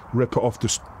 rip it off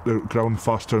the ground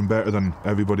faster and better than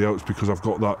everybody else, because I've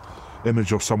got that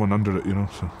image of someone under it, you know.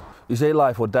 So. You say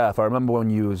life or death. I remember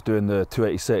when you was doing the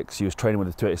 286, you was training with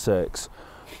the 286,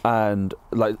 and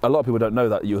like a lot of people don't know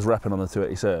that you was repping on the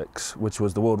 286, which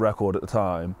was the world record at the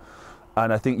time,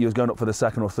 and I think you was going up for the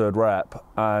second or third rep,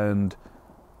 and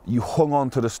you hung on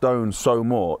to the stone so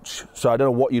much, so I don't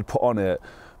know what you'd put on it,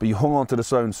 but you hung on to the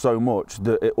stone so much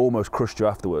that it almost crushed you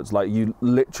afterwards. Like you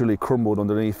literally crumbled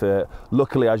underneath it.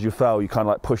 Luckily, as you fell, you kind of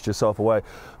like pushed yourself away.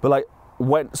 But like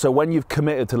when you've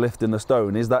committed to lifting the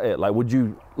stone, is that it? Like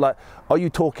are you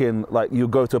talking like you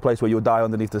go to a place where you'll die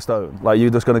underneath the stone? Like you're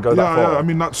just going to go that far? Yeah, I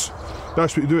mean that's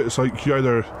what you do. It's like you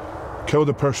either kill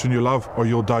the person you love or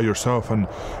you'll die yourself. And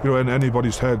you know, in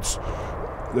anybody's heads,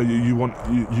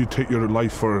 you take your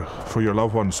life for your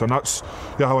loved ones, and that's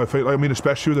how I feel. I mean,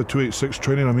 especially with the 286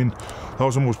 training. I mean, that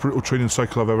was the most brutal training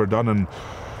cycle I've ever done, and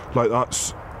like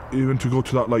that's even to go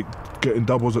to that, like getting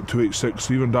doubles at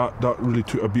 286. Even that really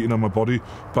took a beating on my body.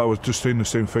 But I was just saying the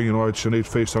same thing. You know, I had Sinead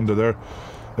face under there.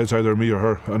 It's either me or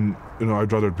her, and you know,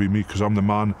 I'd rather it be me because I'm the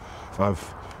man.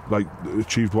 I've like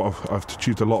achieved I've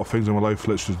achieved a lot of things in my life.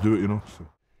 Let's just do it, you know. So.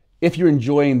 If you're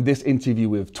enjoying this interview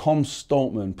with Tom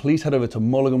Stoltman, please head over to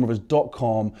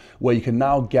Mulliganbrothers.com, where you can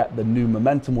now get the new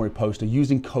Momentum Warrior poster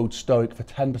using code STOIC for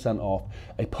 10% off.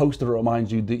 A poster that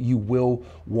reminds you that you will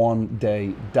one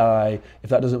day die.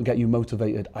 If that doesn't get you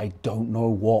motivated, I don't know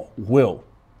what will.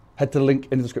 Head to the link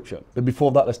in the description. But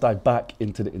before that, let's dive back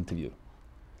into the interview.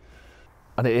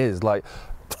 And it is like,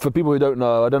 for people who don't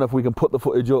know, I don't know if we can put the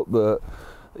footage up, but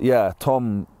yeah,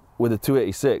 Tom with the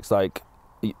 286, like,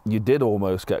 you did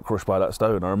almost get crushed by that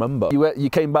stone, I remember. You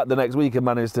came back the next week and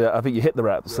managed to, I think you hit the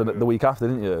reps the week after,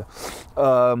 didn't you?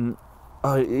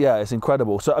 Yeah, it's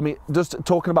incredible. So, I mean, just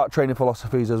talking about training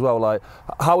philosophies as well, like,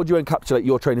 how would you encapsulate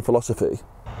your training philosophy?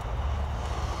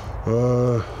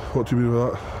 What do you mean by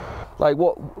that? Like,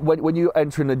 when you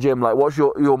enter in the gym, like, what's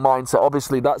your mindset?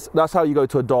 Obviously, that's how you go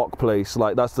to a dark place.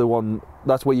 Like, that's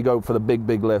where you go for the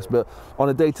big lifts. But on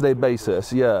a day-to-day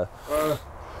basis, yeah.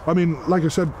 I mean, like I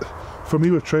said, for me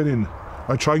with training,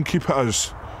 I try and keep it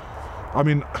as, I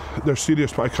mean, they're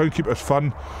serious, but I try and keep it as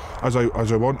fun as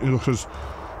I want, you know, because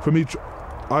for me,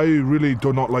 I really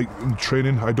do not like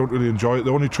training. I don't really enjoy it.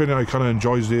 The only training I kind of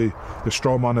enjoy is the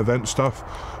strongman event stuff,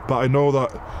 but I know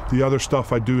that the other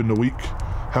stuff I do in the week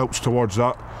helps towards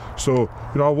that. So,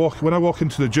 you know, when I walk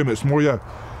into the gym, it's more, yeah,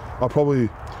 I'll probably,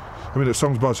 I mean, it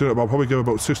sounds bad saying it, but I'll probably give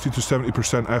about 60 to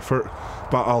 70% effort,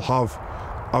 but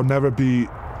I'll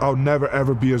never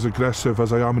ever be as aggressive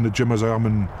as I am in the gym as I am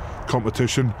in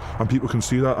competition, and people can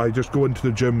see that. I just go into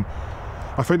the gym.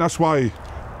 I think that's why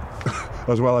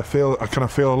as well I kind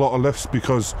of fail a lot of lifts,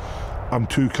 because I'm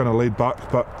too kind of laid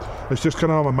back, but it's just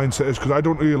kind of how my mindset is, because I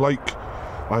don't really like,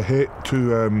 I hate to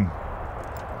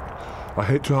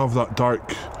have that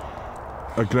dark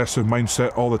aggressive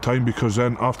mindset all the time, because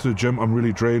then after the gym I'm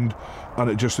really drained, and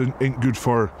it just ain't good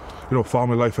for, you know,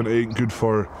 family life, and it ain't good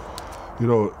for, you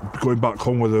know, going back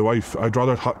home with the wife. I'd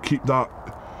rather keep that.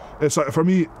 It's like, for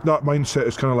me, that mindset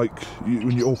is kind of like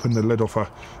when you open the lid off a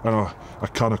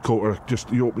can of Coke, or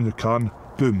just you open the can,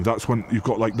 boom, that's when you've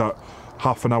got like that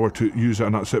half an hour to use it,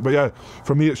 and that's it. But yeah,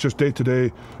 for me it's just day to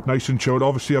day, nice and chilled.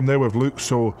 Obviously I'm there with Luke,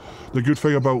 so the good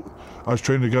thing about us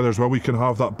training together as well, we can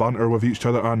have that banter with each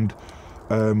other, and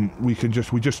we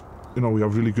just you know, we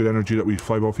have really good energy that we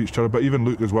vibe off each other. But even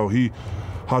Luke as well, he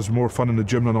has more fun in the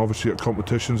gym than obviously at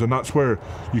competitions, and that's where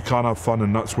you can have fun,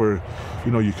 and that's where,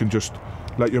 you know, you can just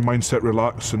let your mindset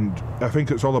relax. And I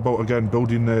think it's all about, again,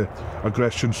 building the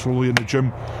aggression slowly in the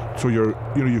gym, so you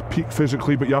peak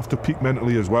physically, but you have to peak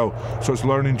mentally as well. So it's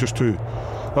learning just to,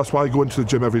 that's why I go into the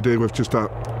gym every day with just that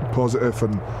positive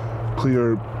and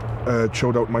clear,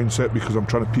 chilled out mindset, because I'm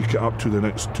trying to peak it up to the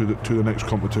next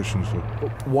competition. So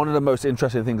one of the most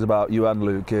interesting things about you and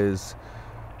Luke is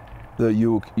that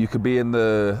you could be in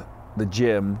the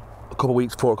gym a couple of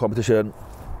weeks before a competition,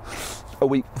 a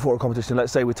week before a competition.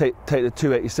 Let's say we take the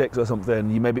 286 or something.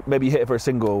 You maybe hit it for a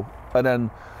single, and then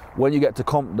when you get to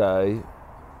comp day,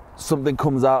 something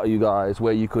comes out of you guys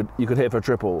where you could hit it for a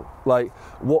triple. Like,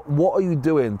 what are you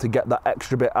doing to get that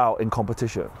extra bit out in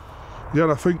competition? Yeah,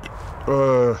 and I think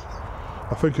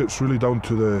it's really down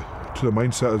to the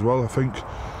mindset as well. I think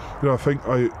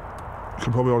I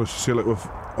can probably honestly say, like, with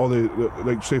all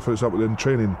like, say for example in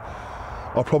training,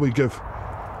 it'll probably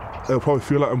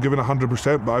feel like I'm giving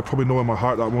 100%, but I probably know in my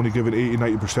heart that I'm only giving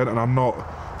 80-90%, and I'm not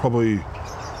probably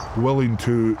willing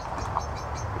to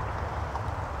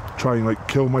try and like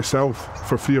kill myself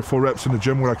for 3 or 4 reps in the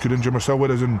gym where I could injure myself.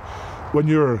 Whereas when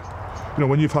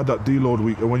you've had that deload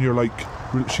week, and when you're like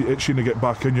really itching to get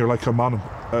back in, you're like a man.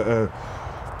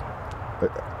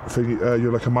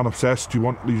 You're like a man obsessed.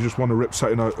 You just want to rip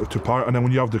something to part. And then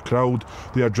when you have the crowd,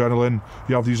 the adrenaline,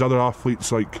 you have these other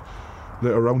athletes like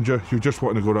that around you, you're just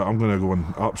wanting to go, I'm going to go and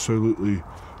absolutely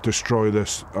destroy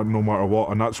this no matter what.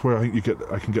 And that's where I think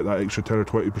I can get that extra 10 or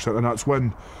 20%. And that's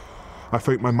when I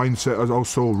think my mindset is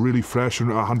also really fresh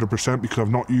and at 100%, because I've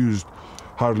not used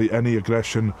hardly any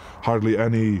aggression, hardly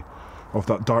any of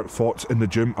that dark thoughts in the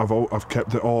gym. I've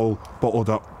kept it all bottled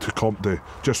up to comp day,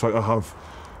 just like I have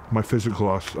my physical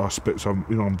aspects. I'm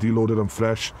deloaded, I'm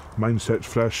fresh, mindset's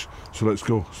fresh, so let's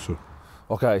go. So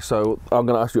okay, so I'm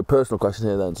going to ask you a personal question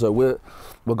here then. So we're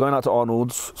going out to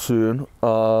Arnold's soon,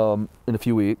 in a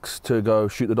few weeks, to go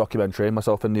shoot the documentary.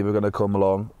 Myself and Neve are going to come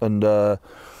along, and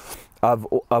I've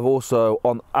also,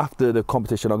 after the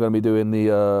competition, I'm going to be doing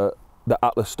the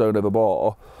Atlas Stone Over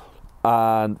Bar.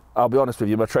 And I'll be honest with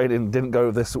you, my training didn't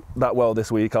go that well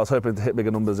this week. I was hoping to hit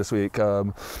bigger numbers this week.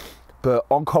 But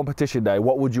on competition day,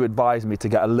 what would you advise me to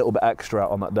get a little bit extra out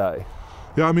on that day?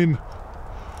 Yeah, I mean,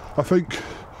 I think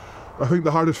the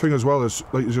hardest thing as well is,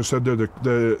 like you just said there,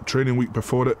 the training week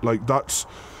before it. Like, that's,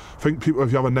 I think people,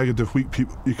 if you have a negative week,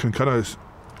 you can kind of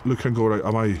look and go, right,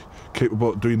 am I capable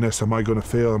of doing this? Am I going to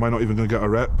fail? Am I not even going to get a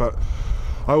rep? But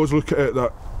I always look at it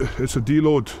that it's a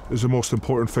deload is the most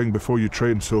important thing before you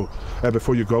train. So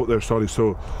before you go out there, sorry.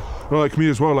 So, like me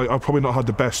as well, like, I've probably not had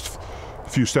the best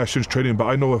few sessions training, but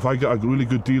I know if I get a really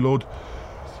good deload,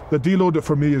 the deload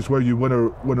for me is where you win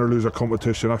or lose a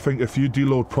competition. I think if you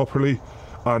deload properly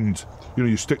and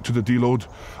you stick to the deload,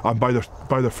 and by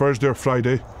the Thursday or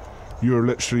Friday you're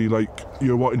literally like,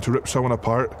 you're wanting to rip someone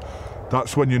apart,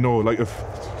 that's when you know, like, if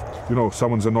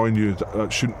someone's annoying you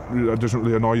that doesn't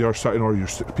really annoy you, or something, or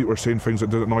people are saying things that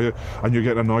doesn't annoy you and you're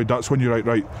getting annoyed, that's when you're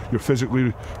right, you're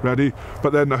physically ready.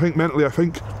 But then I think mentally,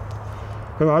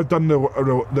 I've done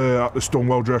the Stone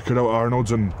World record out at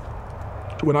Arnold's, and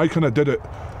when I kind of did it,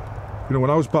 when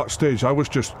I was backstage, I was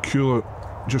just cool,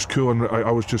 and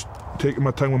I was just taking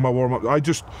my time with my warm-up. I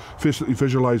just physically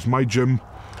visualised my gym,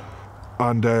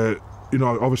 and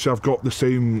obviously I've got the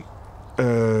same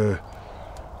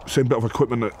bit of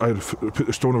equipment that I put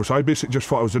the stone over. So I basically just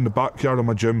thought I was in the backyard of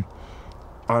my gym,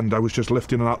 and I was just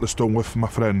lifting an Atlas stone with my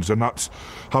friends, and that's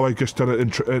how I just did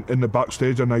it in the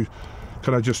backstage. And I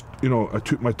kind of just, I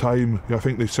took my time. I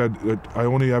think they said that I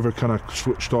only ever kind of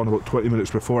switched on about 20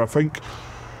 minutes before. I think,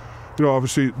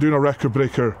 obviously doing a record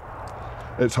breaker,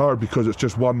 it's hard because it's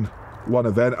just one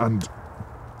event, and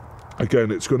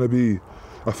again, it's going to be,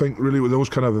 I think really with those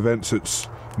kind of events, it's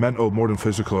mental more than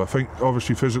physical. I think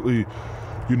obviously physically,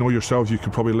 yourself, you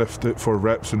could probably lift it for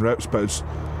reps and reps, but it's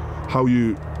how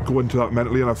you go into that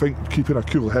mentally. And I think keeping a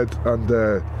cool head and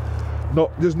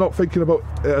not thinking about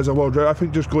it as a world record. I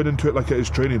think just going into it like it is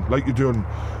training, like you're doing,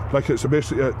 like it's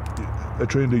basically a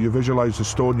training day. You visualise the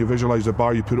stone, you visualise the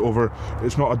bar, you put it over.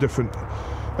 It's not a different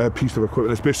piece of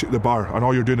equipment, it's basically the bar, and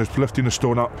all you're doing is lifting the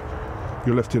stone up,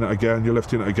 you're lifting it again,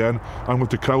 and with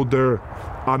the crowd there.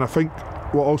 And I think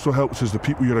what also helps is the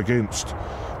people you're against.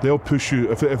 They'll push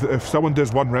you. If someone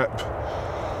does 1 rep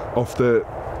off the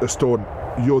stone,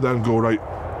 you'll then go, right,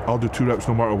 I'll do 2 reps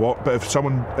no matter what. But if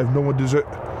no one does it,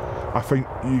 I think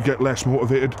you get less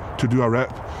motivated to do a rep.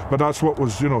 But that's what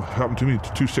was, happened to me,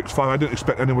 265. I didn't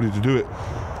expect anybody to do it.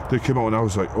 They came out and I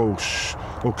was like, oh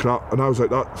crap. And I was like,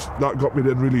 that got me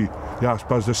then really, yeah,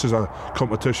 Buzz, this is a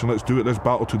competition, let's do it, let's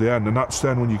battle to the end. And that's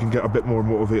then when you can get a bit more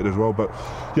motivated as well. But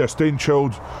yeah, staying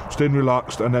chilled, staying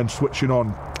relaxed, and then switching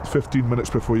on 15 minutes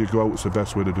before you go out is the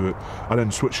best way to do it. And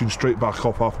then switching straight back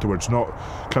off afterwards, not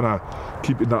kind of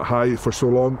keeping that high for so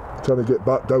long, trying to get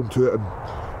back down to it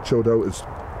and chilled out is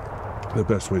the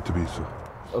best way to be. So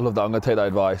I love that. I'm going to take that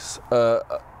advice.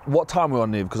 What time are we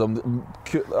on, Neve? Because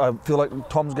I feel like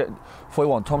Tom's getting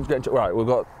 41. Tom's getting right. We've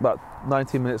got about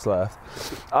 19 minutes left.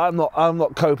 I'm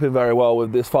not coping very well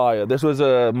with this fire. This was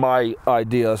my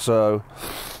idea, so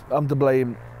I'm to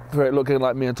blame for it looking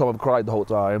like me and Tom have cried the whole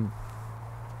time.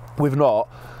 We've not.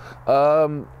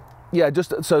 Yeah.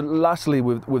 Just so. Lastly,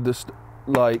 with this,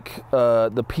 like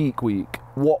the peak week.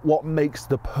 What makes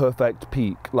the perfect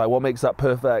peak? Like, what makes that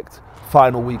perfect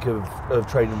final week of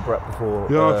training prep before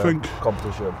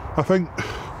competition? I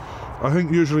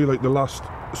think usually like the last,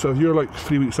 so if you're like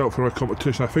 3 weeks out from a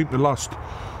competition, I think the last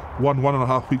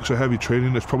 1.5 weeks of heavy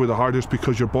training is probably the hardest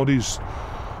because your body's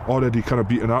already kind of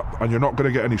beaten up and you're not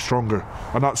going to get any stronger.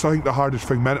 And that's, I think, the hardest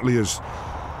thing mentally is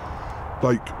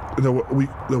like the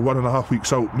 1.5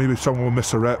 weeks out, maybe someone will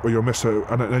miss a rep or you'll miss it,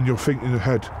 and then you'll think in your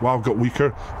head, well, I've got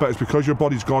weaker, but it's because your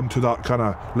body's gone to that kind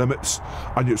of limits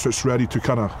and it's ready to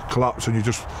kind of collapse, and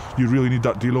you really need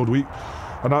that deload week.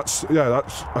 And that's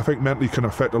I think mentally can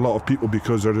affect a lot of people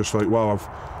because they're just like, well,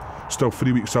 I've still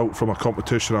 3 weeks out from a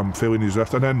competition, I'm failing these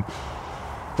reps. And then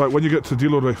like when you get to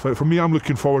deload week, like for me, I'm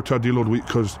looking forward to a deload week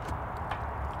because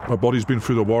my body's been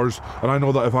through the wars, and I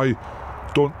know that if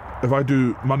I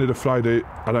do Monday to Friday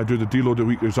and I do the deloaded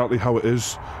week exactly how it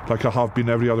is, like I have been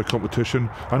every other competition,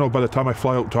 I know by the time I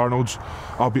fly out to Arnold's,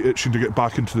 I'll be itching to get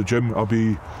back into the gym. I'll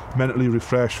be mentally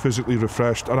refreshed, physically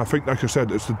refreshed, and I think, like I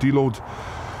said, it's the deload.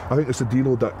 I think it's the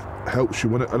deload that helps you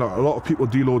win it. And a lot of people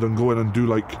deload and go in and do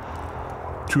like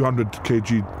 200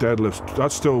 kg deadlifts.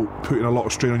 That's still putting a lot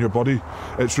of strain on your body.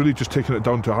 It's really just taking it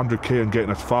down to 100k and getting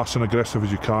as fast and aggressive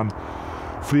as you can.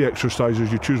 3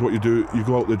 exercises, you choose what you do, you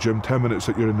go out the gym, 10 minutes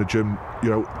that you're in the gym,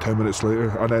 you're out 10 minutes later,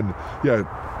 and then, yeah,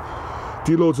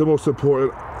 deload's the most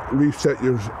important. Reset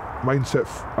your mindset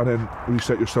and then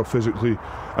reset yourself physically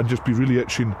and just be really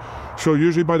itching. So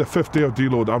usually by the 5th day of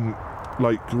deload, I'm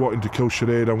like wanting to kill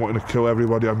Sinead, I'm wanting to kill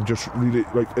everybody, I'm just really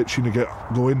like itching to get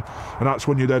going, and that's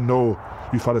when you then know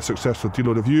you've had a successful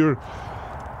deload. If you're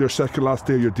your second last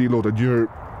day of your deload and you're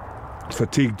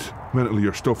fatigued mentally,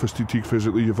 you're still fatigued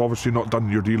physically, you've obviously not done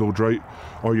your deload right,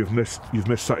 or you've missed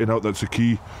setting out. That's the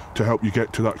key to help you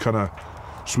get to that kind of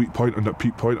sweet point and that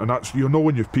peak point, and that's, you'll know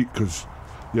when you've peaked because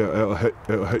yeah, it'll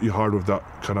hit you hard with that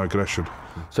kind of aggression.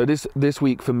 So this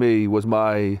week for me was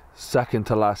my second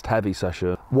to last heavy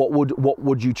session. What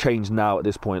would you change now at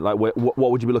this point? Like what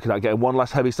would you be looking at? Getting one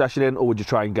last heavy session in, or would you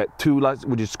try and get 2 last?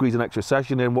 Would you squeeze an extra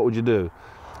session in? What would you do?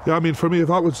 Yeah, I mean, for me, if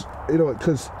that was,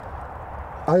 because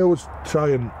I always try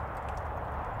and,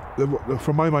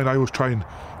 from my mind, I always try and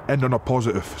end on a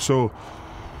positive. So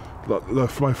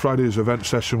my Friday's event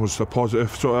session was a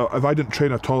positive. So if I didn't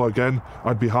train at all again,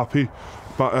 I'd be happy.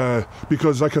 But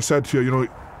because, like I said to you,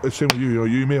 it's the same with you.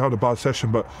 You may have a bad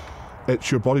session, but it's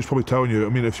your body's probably telling you. I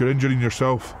mean, if you're injuring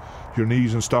yourself, your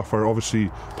knees and stuff are obviously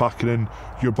packing in.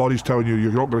 Your body's telling you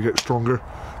you're not going to get stronger.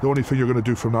 The only thing you're going to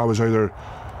do from now is either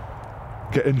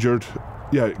get injured,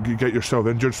 get yourself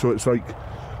injured. So it's like,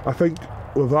 I think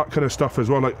with that kind of stuff as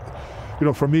well, like,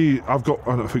 for me, I've got,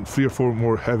 I think 3 or 4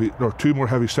 more heavy, or 2 more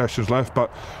heavy sessions left,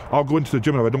 but I'll go into the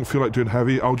gym and if I don't feel like doing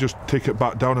heavy, I'll just take it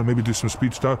back down and maybe do some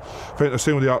speed stuff. I think the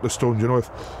same with the Atlas Stones, I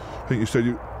think you said,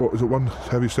 what was it, 1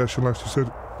 heavy session last you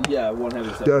said? Yeah, 1 heavy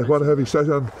session. Yeah, 1 heavy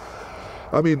session.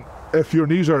 I mean, if your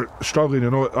knees are struggling,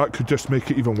 that could just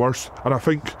make it even worse. And I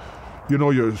think,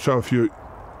 yourself,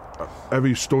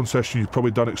 every stone session you've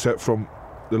probably done except from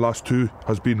the last 2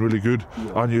 has been really good,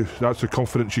 and that's the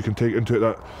confidence you can take into it,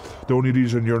 that the only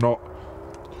reason you're not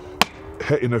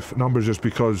hitting the numbers is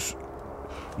because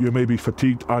you may be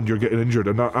fatigued and you're getting injured,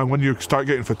 and when you start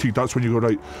getting fatigued, that's when you go,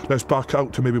 right, let's back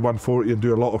out to maybe 140 and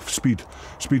do a lot of speed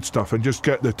stuff and just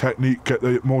get the technique, get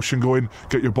the motion going,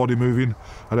 get your body moving,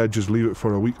 and then just leave it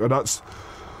for a week. And that's,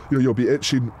 you'll be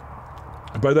itching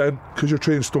by then, because you're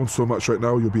training stones so much right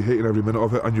now, you'll be hating every minute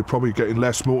of it, and you're probably getting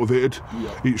less motivated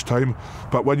each time.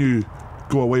 But when you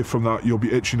go away from that, you'll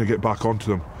be itching to get back onto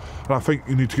them. And I think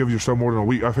you need to give yourself more than a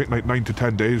week. I think like 9 to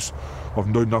 10 days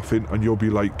of doing nothing, and you'll be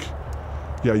like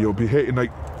yeah, you'll be hating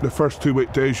like the first 2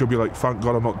 weight days. You'll be like, thank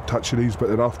God I'm not touching these. But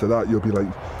then after that, you'll be like,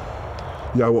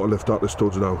 yeah, I want to lift up the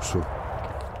stones now. So.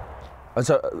 And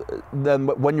so then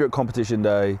when you're at competition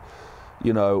day,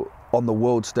 you know, on the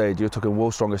world stage, you're talking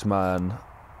world's strongest man.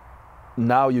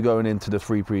 Now you're going into the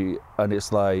free pre, and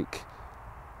it's like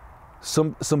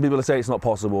some people say it's not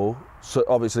possible. So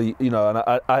obviously, you know,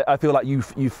 and I feel like you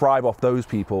thrive off those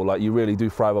people. Like you really do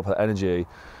thrive off that energy.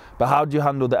 But how do you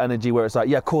handle the energy where it's like,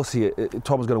 yeah, of course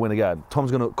Tom's going to win again.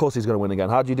 Of course he's going to win again.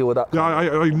 How do you deal with that? Yeah,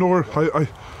 I ignore.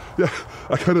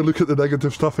 I kind of look at the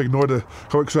negative stuff, ignore the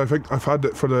comments. I think I've had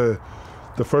it for the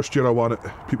first year I won it.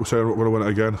 People say I'm not going to win it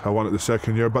again. I won it the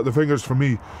second year. But the thing is, for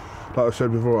me, like I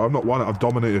said before, I've not won it. I've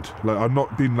dominated. Like I've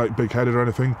not been like big-headed or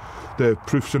anything. The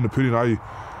proof's in the pudding. I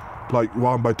like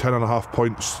won by 10.5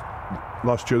 points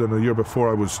last year. Than the year before,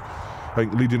 I was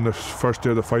like leading the first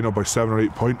day of the final by 7 or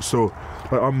 8 points. So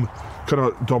like I'm kind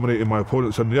of dominating my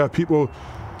opponents. And yeah, people,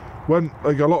 when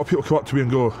like a lot of people come up to me and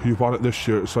go, "You've won it this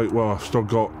year," it's like, well, I've still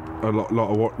got a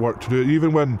lot of work to do.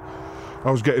 Even when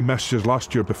I was getting messages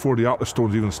last year before the Atlas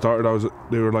Stones even started,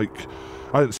 they were like,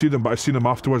 I didn't see them, but I seen them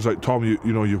afterwards, like, Tom, you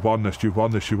know, you've won this. But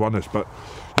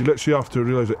you literally have to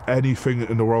realise that anything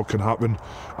in the world can happen.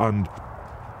 And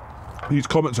these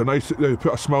comments are nice, they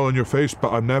put a smile on your face,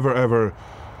 but I'm never ever,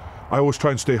 I always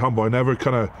try and stay humble. I never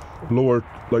kind of lower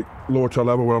to a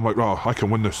level where I'm like, oh, I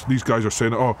can win this. These guys are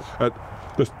saying it,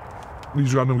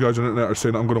 these random guys on the internet are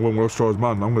saying I'm going to win World's Strongest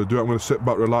Man. I'm going to do it. I'm going to sit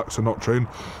back, relax and not train.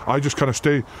 I just kind of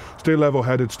stay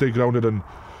level-headed, stay grounded, and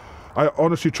I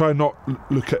honestly try not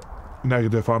look at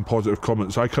negative and positive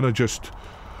comments. I kind of just,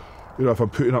 you know, if I'm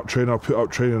putting up training, I'll put up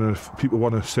training, and if people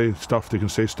want to say stuff, they can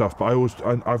say stuff. But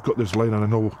I've got this line, and I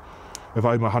know if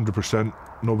I'm 100%,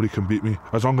 nobody can beat me.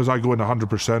 As long as I go in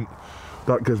 100%,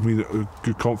 that gives me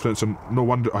good confidence, and no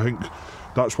wonder, I think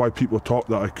that's why people talk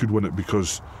that I could win it,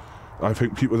 because I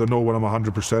think people that know when I'm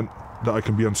 100% that I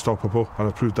can be unstoppable, and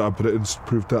I proved that at Britain's,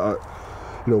 proved that at,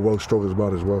 you know, World's Strongest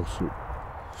Man as well. So.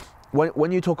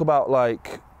 When you talk about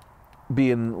like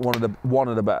being one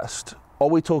of the best, are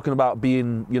we talking about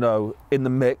being, you know, in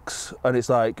the mix, and it's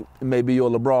like maybe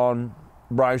you're LeBron,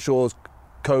 Brian Shaw's,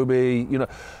 Kobe, you know,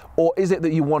 or is it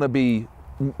that you want to be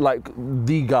like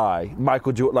the guy,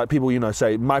 Michael Jordan, like people, you know,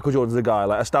 say Michael Jordan's the guy,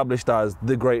 like established as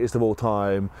the greatest of all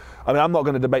time. I mean, I'm not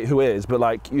going to debate who is, but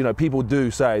like, you know, people do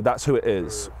say that's who it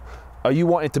is. Are you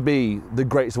wanting to be the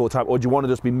greatest of all time, or do you want to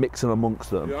just be mixing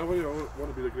amongst them? Yeah, I want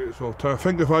to be the greatest of all time. I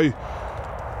think if I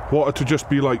wanted to just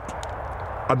be like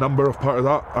a number of part of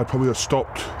that, I'd probably have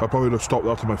stopped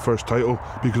after my first title,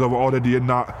 because I'm already in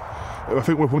that. I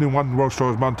think with winning one World's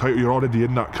Strongest Man title, you're already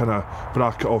in that kind of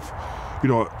bracket of, you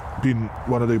know, being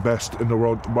one of the best in the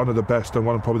world, one of the best, and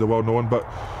one probably the well known. But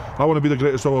I want to be the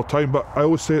greatest of all time. But I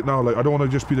always say it now, like, I don't want to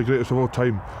just be the greatest of all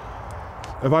time.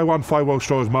 If I won 5 World's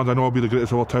Strongest Man, I know I'll be the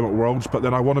greatest of all time at Worlds, but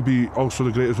then I want to be also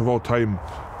the greatest of all time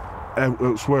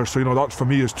elsewhere. So, you know, that for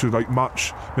me is to like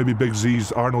match maybe Big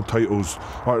Z's Arnold titles,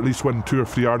 or at least win 2 or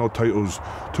 3 Arnold titles,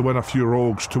 to win a few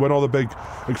Rogues, to win all the big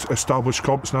established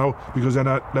comps now, because then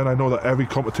I know that every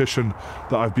competition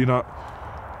that I've been at,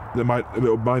 that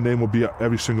my name will be at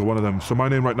every single one of them. So my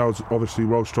name right now is obviously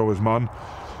World's Strongest Man.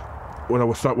 When I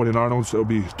will start winning Arnold's, it'll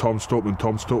be Tom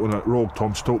Stoltman at Rogue,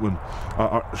 Tom Stoltman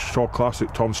at Shaw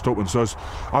Classic, Tom Stoltman. So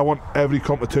I want every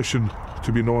competition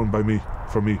to be known by me,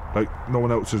 for me, like no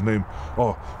one else's name.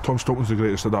 Oh, Tom Stoltman's the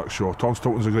greatest at that show, Tom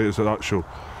Stoltman's the greatest at that show.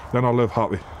 Then I'll live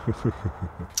happy.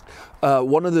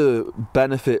 One of the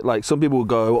benefit, like some people will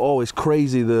go, oh, it's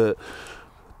crazy that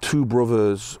 2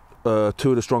 brothers, 2 of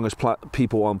the strongest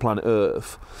people on planet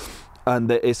Earth,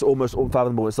 and it's almost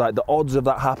unfathomable. It's like the odds of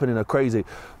that happening are crazy.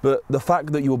 But the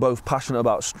fact that you were both passionate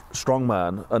about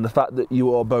strongman, and the fact that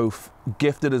you are both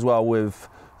gifted as well with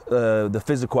the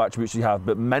physical attributes you have,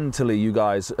 but mentally you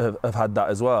guys have had that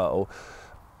as well,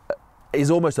 is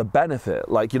almost a benefit.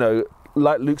 Like, you know,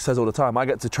 like Luke says all the time, I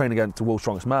get to train against the world's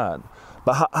strongest man.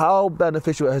 But how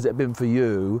beneficial has it been for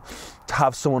you to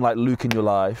have someone like Luke in your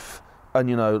life? And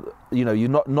you're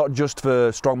not just for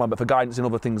strongman, but for guidance in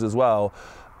other things as well.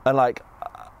 And like,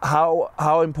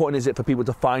 how important is it for people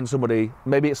to find somebody?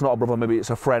 Maybe it's not a brother, maybe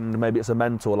it's a friend, maybe it's a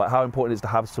mentor. Like, how important is it to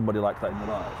have somebody like that in your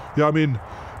life? Yeah, I mean,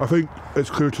 I think it's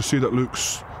clear to see that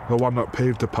Luke's the one that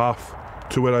paved the path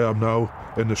to where I am now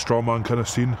in the strongman kind of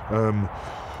scene.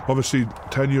 Obviously,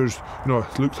 10 years. You know,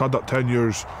 Luke's had that 10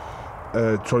 years.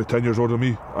 10 years older than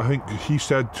me. I think he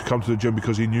said to come to the gym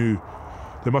because he knew.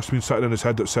 There must have been something in his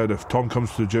head that said if Tom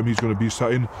comes to the gym, he's going to be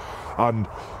sitting. And,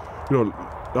 you know,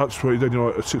 that's what he did. You know,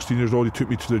 at 16 years old, he took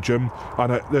me to the gym,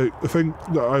 and the thing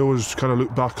that I always kind of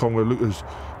look back on with Luke is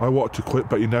I wanted to quit,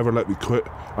 but he never let me quit,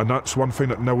 and that's one thing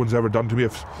that no one's ever done to me.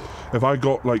 If I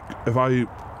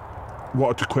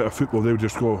wanted to quit a football, they would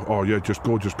just go, oh yeah, just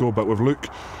go. But with Luke,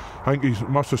 I think he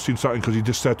must have seen something, because he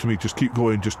just said to me, just keep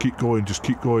going, just keep going, just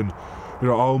keep going. You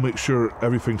know, I'll make sure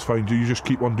everything's fine. You just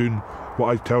keep on doing what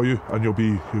I tell you, and you'll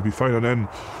be fine. And then,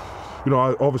 you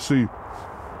know, obviously,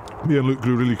 me and Luke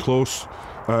grew really close.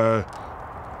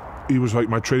 He was like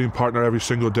my training partner every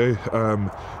single day.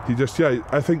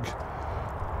 I think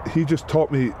he just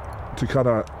taught me to kind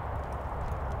of.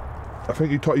 I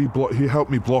think he helped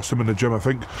me blossom in the gym. I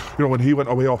think, you know, when he went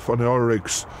away off on the other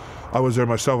rigs, I was there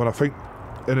myself, and I think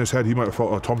in his head he might have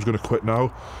thought, oh, Tom's going to quit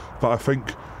now. But I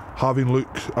think having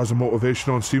Luke as a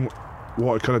motivational and seeing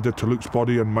what it kind of did to Luke's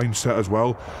body and mindset as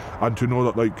well, and to know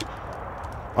that, like,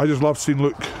 I just love seeing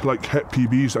Luke like hit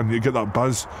PBs and you get that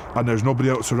buzz, and there's nobody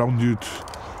else around you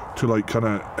to like kind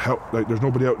of help. Like, there's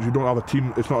nobody else. You don't have a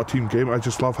team. It's not a team game. I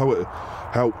just love how it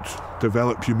helped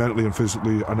develop you mentally and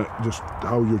physically, and it just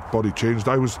how your body changed.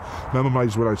 I was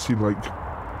memorised when I'd seen like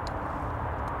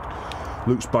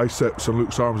Luke's biceps and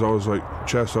Luke's arms. I was like,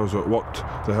 chest. I was like, what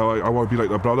the hell? I want to be like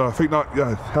my brother. I think that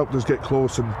helped us get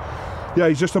close, and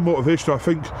he's just a motivation. I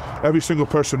think every single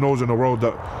person knows in the world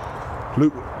that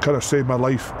Luke kind of saved my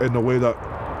life in a way that,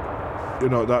 you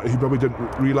know, that he probably didn't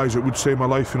realise it would save my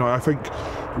life. You know, I think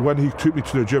when he took me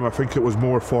to the gym, I think it was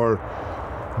more for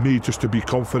me just to be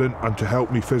confident and to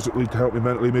help me physically, to help me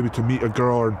mentally, maybe to meet a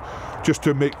girl, and just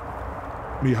to make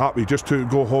me happy, just to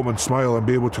go home and smile and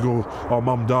be able to go, oh,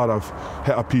 Mum, Dad, I've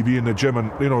hit a PB in the gym, and,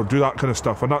 you know, do that kind of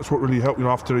stuff. And that's what really helped. You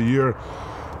know, after a year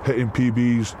hitting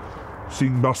PBs,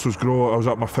 seeing muscles grow, I was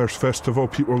at my first festival,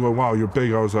 people were going, wow, you're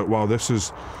big. I was like, wow, this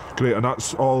is great. And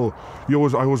that's all I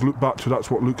always look back to.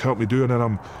 That's what Luke helped me do. And then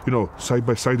I'm, you know, side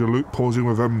by side with Luke, posing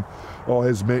with him. All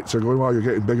his mates are going, wow, you're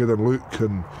getting bigger than Luke.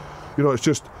 And, you know, it's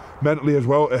just mentally as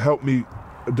well, it helped me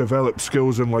develop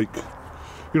skills and, like,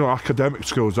 you know, academic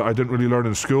skills that I didn't really learn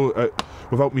in school.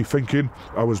 Without me thinking,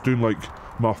 I was doing like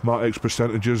mathematics,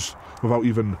 percentages, without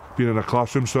even being in a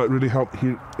classroom. So it really helped.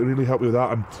 It really helped me with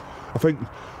that. And I think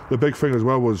the big thing as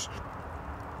well was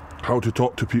how to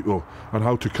talk to people and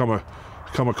how to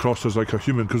come across as like a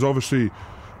human. Because obviously,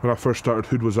 when I first started,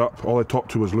 Hood was up. All I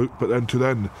talked to was Luke. But then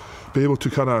to be able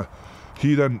to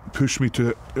he then pushed me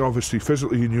to, obviously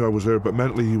physically he knew I was there, but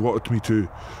mentally he wanted me to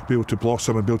be able to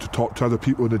blossom and be able to talk to other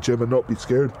people in the gym and not be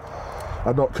scared,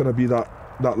 and not kind of be that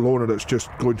loner that's just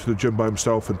going to the gym by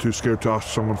himself and too scared to ask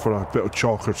someone for a bit of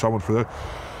chalk or someone for that.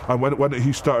 And when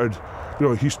he started, you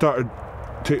know, he started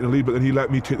taking the lead, but then he let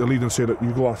me take the lead and say that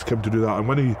you go ask him to do that. And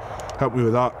when he helped me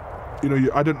with that, you know,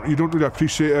 you don't really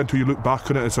appreciate it until you look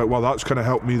back on it. It's like, well, that's kind of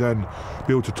helped me then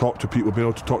be able to talk to people, being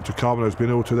able to talk to cameras,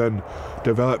 being able to then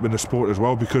develop in the sport as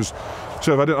well. Because,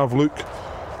 so if I didn't have Luke,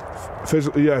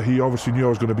 physically, he obviously knew I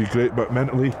was going to be great, but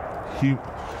mentally,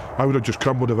 I would have just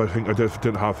crumbled if I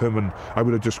didn't have him, and I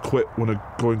would have just quit when the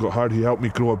going got hard. He helped me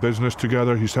grow a business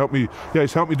together. He's helped me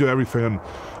do everything, and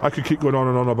I could keep going on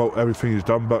and on about everything he's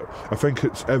done, but I think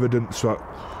it's evidence that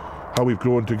how we've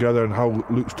grown together and how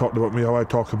Luke's talked about me, how I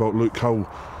talk about Luke, how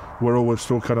we're always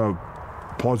still kind of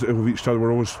positive with each other.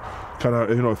 We're always kind of,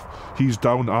 you know, if he's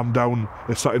down, I'm down.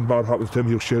 If something bad happens to him,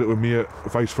 he'll share it with me,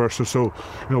 vice versa. So,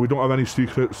 you know, we don't have any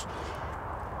secrets.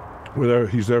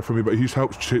 He's there for me, but he's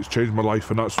helped change my life,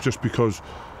 and that's just because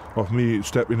of me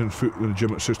stepping in foot in the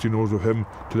gym at 16 years with him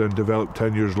to then develop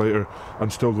 10 years later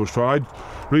and still go strong.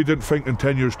 I really didn't think in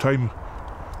 10 years' time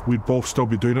we'd both still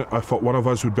be doing it. I thought one of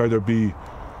us would either be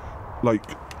like,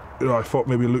 you know, I thought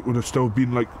maybe Luke would have still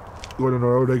been like going on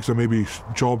our rigs, and maybe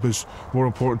job is more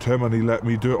important to him and he let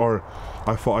me do it, or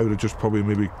I thought I would have just probably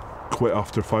maybe quit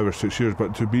after 5 or 6 years.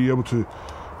 But to be able to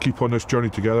keep on this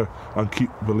journey together and keep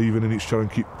believing in each other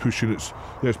and keep pushing, it's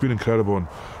been incredible. And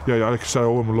like I said, I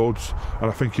owe him loads,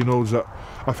 and I think he knows that.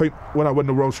 I think when I won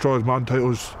the World Strongest Man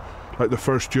titles, like the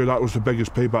first year, that was the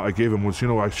biggest payback I gave him. Was, you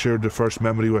know, I shared the first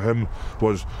memory with him,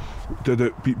 was did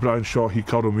it beat Brian Shaw, he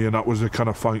cuddled me, and that was the kind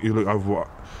of thank you. Look,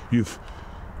 you've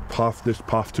paved this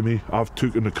path to me, I've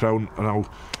taken the crown, and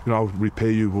I'll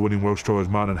repay you for winning World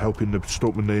Strongest Man and helping the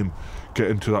Stoltman name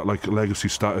get into that like legacy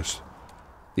status.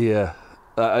 Yeah.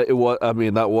 It was. I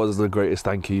mean, that was the greatest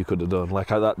thank you could have done. Like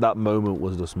that moment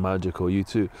was just magical. You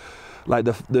two, like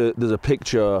there's a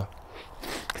picture.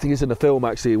 I think it's in the film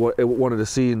actually. One of the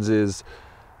scenes is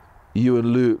you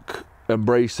and Luke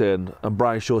embracing, and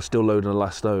Brian Shaw still loading the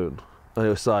last stone. And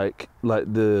it's like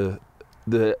the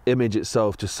image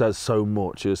itself just says so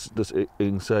much. It's just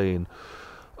insane.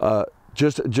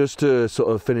 Just to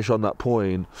sort of finish on that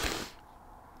point.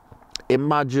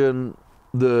 Imagine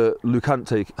Luke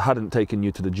hadn't taken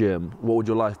you to the gym, what would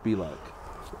your life be like?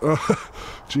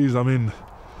 Geez, I mean,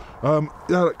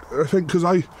 yeah, I think because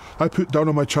I put down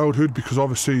on my childhood, because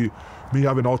obviously me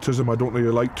having autism, I don't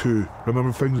really like to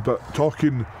remember things, but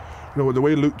talking, the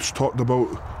way Luke's talked about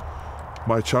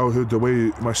my childhood, the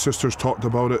way my sisters talked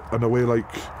about it, and the way like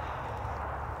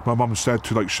my mum said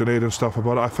to like Sinead and stuff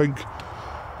about it, I think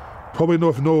probably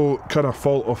no kind of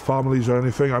fault of families or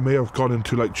anything, I may have gone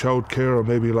into like childcare or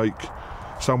maybe like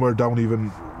somewhere down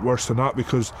even worse than that,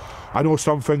 because I know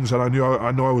some things and I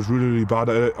know I was really bad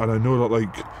at it, and I know that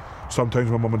like sometimes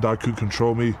my mum and dad couldn't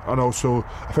control me, and also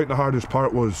I think the hardest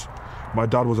part was my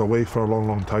dad was away for a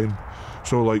long time,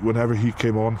 so like whenever he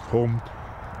came home,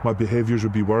 my behaviours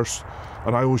would be worse,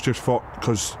 and I always just thought,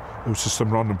 because it was just some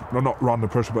not random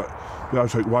person, but I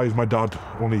was like, why is my dad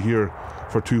only here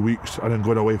for 2 weeks and then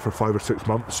going away for 5 or 6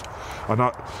 months? And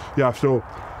that,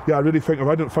 I really think if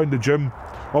I didn't find the gym,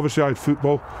 obviously I had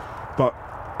football, but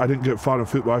I didn't get far in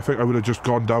football. I think I would have just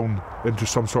gone down into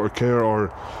some sort of care or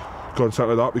gone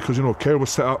something like that, because care was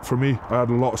set up for me. I had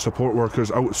a lot of support workers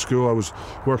out at school. I was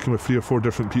working with 3 or 4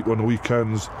 different people on the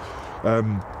weekends.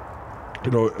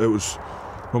 It was,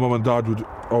 my mum and dad would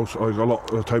also like a lot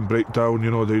of the time break down.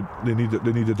 They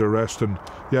needed their rest, and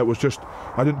it was just,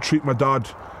 I didn't treat my dad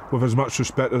with as much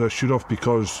respect as I should have,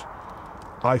 because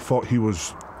I thought he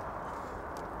was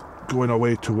going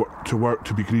away to work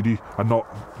to be greedy, and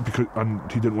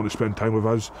he didn't want to spend time with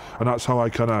us, and that's how I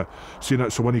kind of seen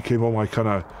it. So when he came home, I kind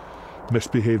of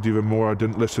misbehaved even more. I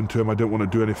didn't listen to him. I didn't want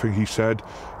to do anything he said,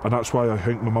 and that's why I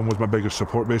think my mum was my biggest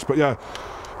support base. But yeah,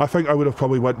 I think I would have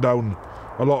probably went down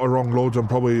a lot of wrong roads and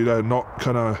probably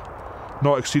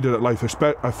not exceeded at life.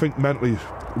 I think mentally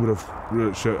I wouldn't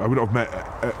have met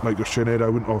like the Sinead. I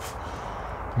wouldn't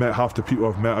have met half the people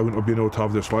I've met. I wouldn't have been able to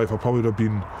have this life. I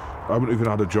wouldn't even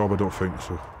had a job, I don't think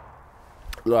so.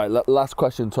 Right, last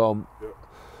question, Tom. Yeah.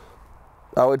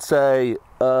 I would say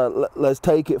let's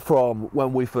take it from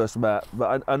when we first met,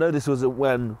 but I know this wasn't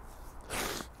when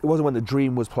the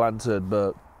dream was planted,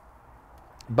 but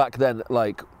back then,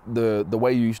 like the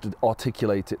way you used to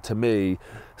articulate it to me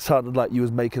sounded like you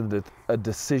was making a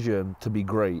decision to be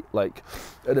great. Like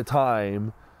at the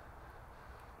time,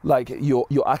 like your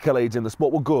accolades in the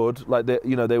sport were good, like they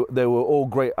were all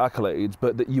great accolades,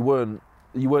 but that you weren't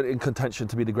in contention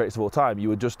to be the greatest of all time. You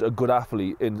were just a good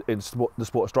athlete in the sport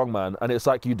of strongman, and it's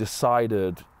like you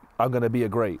decided, I'm going to be a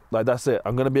great. Like that's it.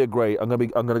 I'm going to be a great. I'm going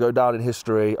to go down in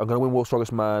history. I'm going to win World's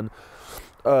Strongest Man,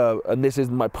 and this is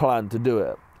my plan to do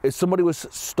it. If somebody was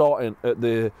starting at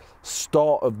the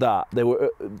start of that, they were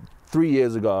 3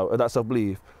 years ago at that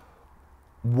self-belief,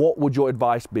 what would your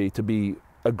advice be to be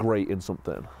a great in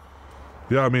something?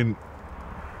 Yeah, I mean,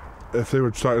 if they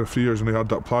were starting 3 years and they had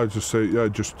that plan, just say,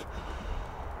 just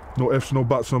no ifs, no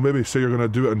buts, no maybe. Say you're going to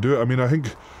do it and do it. I mean, I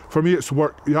think for me it's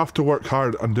work. You have to work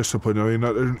hard and discipline. I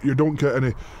mean, you don't get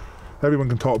any. Everyone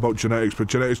can talk about genetics, but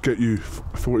genetics get you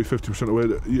 40-50% of the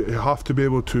way. You have to be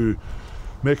able to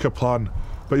make a plan,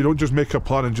 but you don't just make a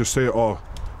plan and just say,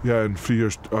 in 3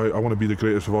 years I want to be the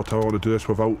greatest of all time, I want to do this,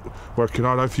 without working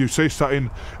hard. If you say something,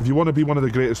 if you want to be one of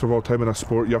the greatest of all time in a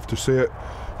sport, you have to say it,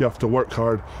 you have to work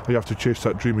hard, and you have to chase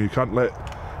that dream. You can't let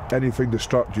anything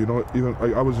distract you. Even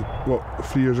like I was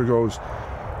 3 years ago, I was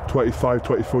 25,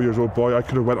 24 years old boy. I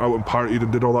could have went out and partied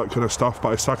and did all that kind of stuff, but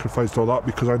I sacrificed all that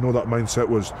because I know that mindset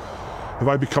was, if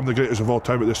I become the greatest of all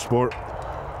time at this sport,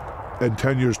 in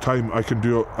 10 years time I can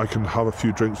have a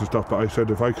few drinks and stuff, but I said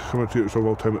if I come into it of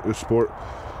all time at this sport,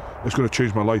 it's going to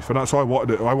change my life. And that's how I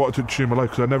wanted it. I wanted to change my life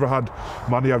because I never had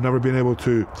money. I've never been able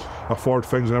to afford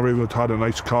things. I never been able to have a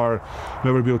nice car,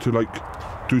 never been able to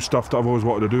like do stuff that I've always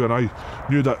wanted to do. And I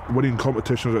knew that winning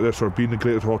competitions like this or being the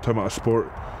greatest of all time at a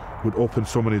sport would open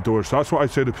so many doors. So that's what I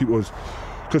say to people, is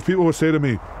because people will say to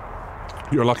me,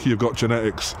 you're lucky you've got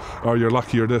genetics, or you're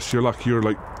lucky you're this, you're lucky you're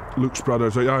like Luke's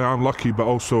brothers. Like, yeah, I'm lucky, but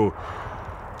also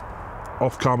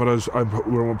off cameras,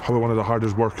 we're probably one of the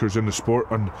hardest workers in the sport,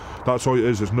 and that's all it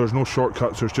is there's no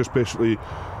shortcuts. There's just basically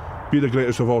be the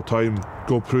greatest of all time,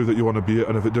 go prove that you want to be it,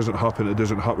 and if it doesn't happen, it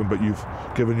doesn't happen, but you've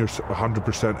given your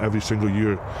 100% every single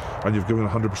year, and you've given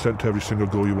 100% to every single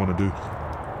goal you want to do.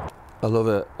 I love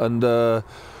it. And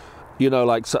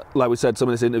like we said, some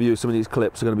of this interview, some of these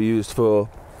clips are going to be used for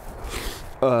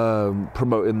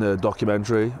promoting the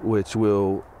documentary, which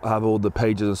will have all the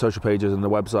pages and social pages and the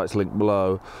websites linked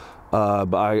below.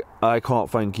 But I can't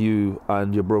thank you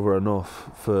and your brother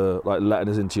enough for like letting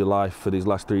us into your life for these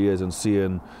last 3 years and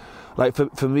seeing, like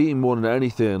for me more than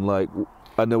anything, like,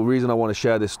 and the reason I want to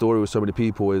share this story with so many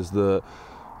people is the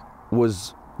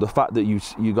fact that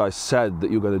you guys said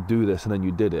that you're going to do this and then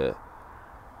you did it.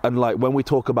 And like when we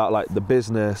talk about like the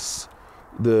business,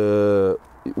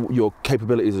 your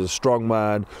capabilities as a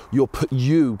strongman,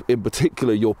 you in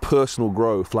particular, your personal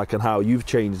growth, like, and how you've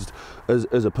changed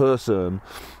as a person,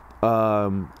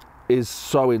 is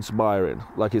so inspiring.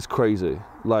 Like, it's crazy.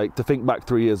 Like, to think back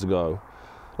 3 years ago,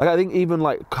 like, I think even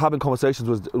like having conversations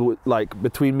was like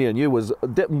between me and you was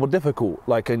more difficult.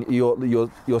 Like, and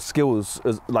your skills,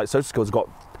 as like social skills, got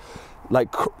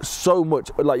like so much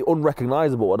like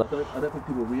unrecognizable, and I don't think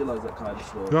people realise that kind of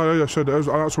stuff. Yeah, I said that's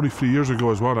only 3 years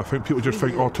ago as well. And I think people just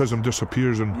think autism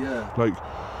disappears, and like,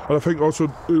 and I think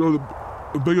also, you know,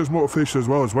 the biggest motivation as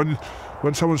well is when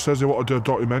someone says they want to do a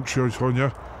documentary on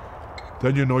you,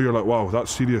 then you know you're like, wow,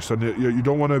 that's serious, and you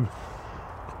don't want to.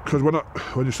 Because when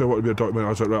you say what to be a documentary, I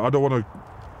was like, right, I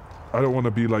don't want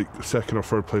to be like second or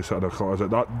third place at a call. I was like,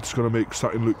 that's going to make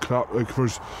something look crap. Like,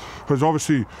 because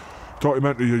obviously,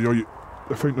 documentary,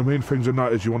 I think the main things in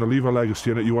that is you want to leave a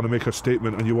legacy in it, you want to make a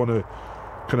statement, and you want to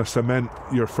kind of cement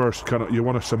your first you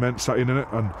want to cement something in it.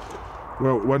 And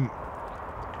well, when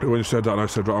you said that, and I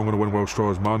said, right, I'm going to win World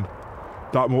Strongest Man,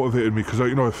 that motivated me, because,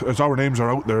 you know, as our names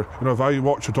are out there, you know, if I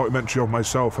watch a documentary of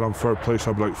myself and I'm third place,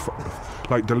 I'm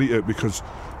like delete it, because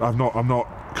I've not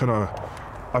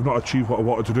achieved what I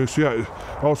wanted to do. So yeah,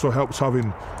 it also helps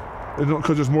having,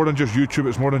 because it's more than just YouTube,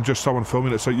 it's more than just someone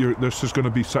filming. It's like, this is going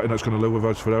to be something that's going to live with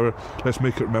us forever. Let's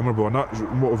make it memorable, and that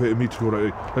motivated me to go,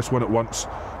 right, let's win it once,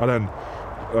 and then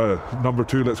number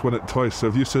two, let's win it twice. So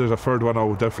if you say there's a third one, I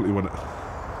will definitely win it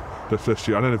this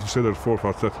year, and then if you say there's a fourth,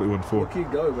 I'll definitely win four.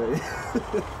 Keep going, mate.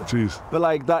 Jeez. But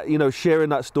like that, you know, sharing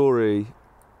that story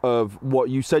of what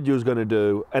you said you was going to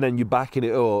do, and then you backing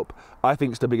it up, I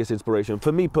think it's the biggest inspiration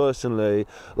for me personally.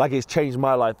 Like, it's changed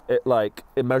my life, like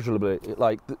immeasurably.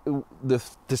 To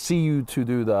see you to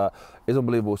do that is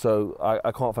unbelievable. So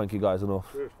I can't thank you guys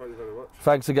enough. Cheers, thank you very much.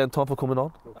 Thanks again, Tom, for coming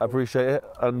on. I appreciate it,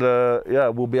 and yeah,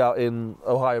 we'll be out in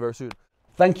Ohio very soon.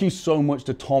 Thank you so much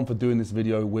to Tom for doing this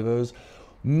video with us.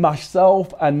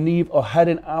 Myself and Neve are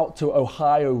heading out to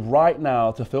Ohio right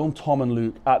now to film Tom and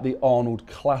Luke at the Arnold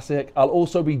Classic. I'll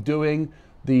also be doing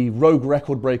the Rogue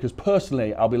Record Breakers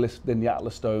personally. I'll be listing the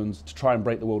Atlas Stones to try and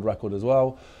break the world record as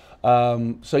well.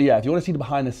 So yeah, if you want to see the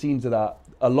behind the scenes of that,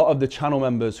 a lot of the channel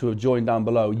members who have joined down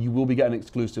below, you will be getting an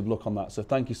exclusive look on that. So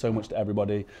thank you so much to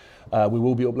everybody. We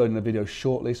will be uploading a video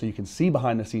shortly so you can see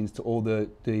behind the scenes to all the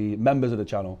members of the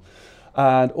channel.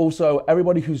 And also,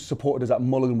 everybody who's supported us at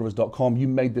Mulliganbrothers.com, you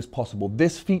made this possible.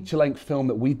 This feature-length film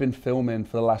that we've been filming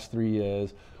for the last 3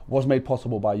 years was made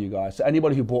possible by you guys. So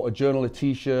anybody who bought a journal, a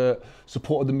t-shirt,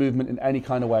 supported the movement in any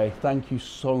kind of way, thank you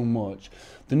so much.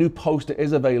 The new poster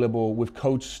is available with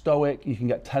code STOIC. You can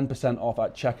get 10% off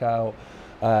at checkout.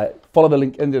 Follow the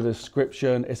link in the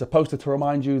description. It's a poster to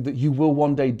remind you that you will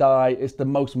one day die. It's the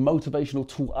most motivational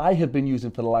tool I have been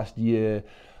using for the last year.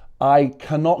 I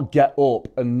cannot get up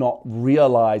and not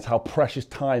realize how precious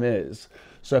time is.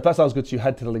 So if that sounds good to you,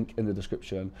 head to the link in the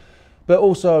description. But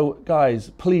also, guys,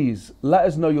 please let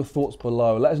us know your thoughts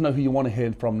below. Let us know who you want to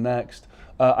hear from next.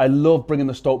 I love bringing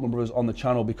the Stoltman brothers on the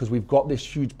channel because we've got this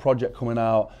huge project coming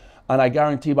out. And I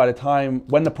guarantee by the time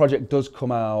when the project does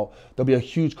come out, there'll be a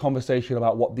huge conversation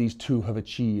about what these two have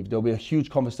achieved. There'll be a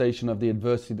huge conversation of the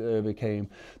adversity that they overcame.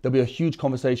 There'll be a huge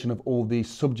conversation of all these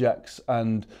subjects,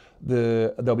 and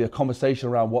there'll be a conversation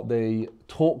around what they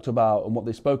talked about and what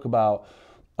they spoke about.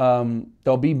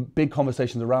 There'll be big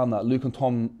conversations around that. Luke and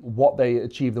Tom, what they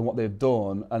achieved and what they've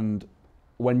done. And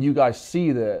when you guys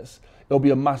see this, it'll be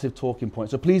a massive talking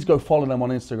point. So please go follow them on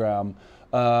Instagram.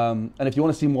 And if you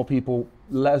want to see more people,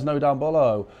 let us know down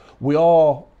below. We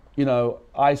are, you know,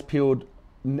 eyes peeled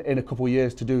in a couple of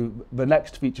years to do the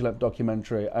next feature-length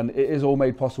documentary, and it is all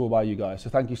made possible by you guys. So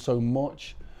thank you so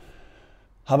much.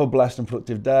 Have a blessed and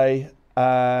productive day,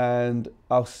 and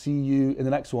I'll see you in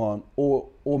the next one. Or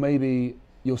maybe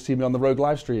you'll see me on the Rogue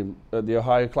live stream at the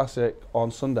Ohio Classic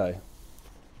on Sunday.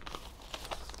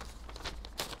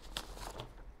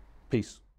 Peace.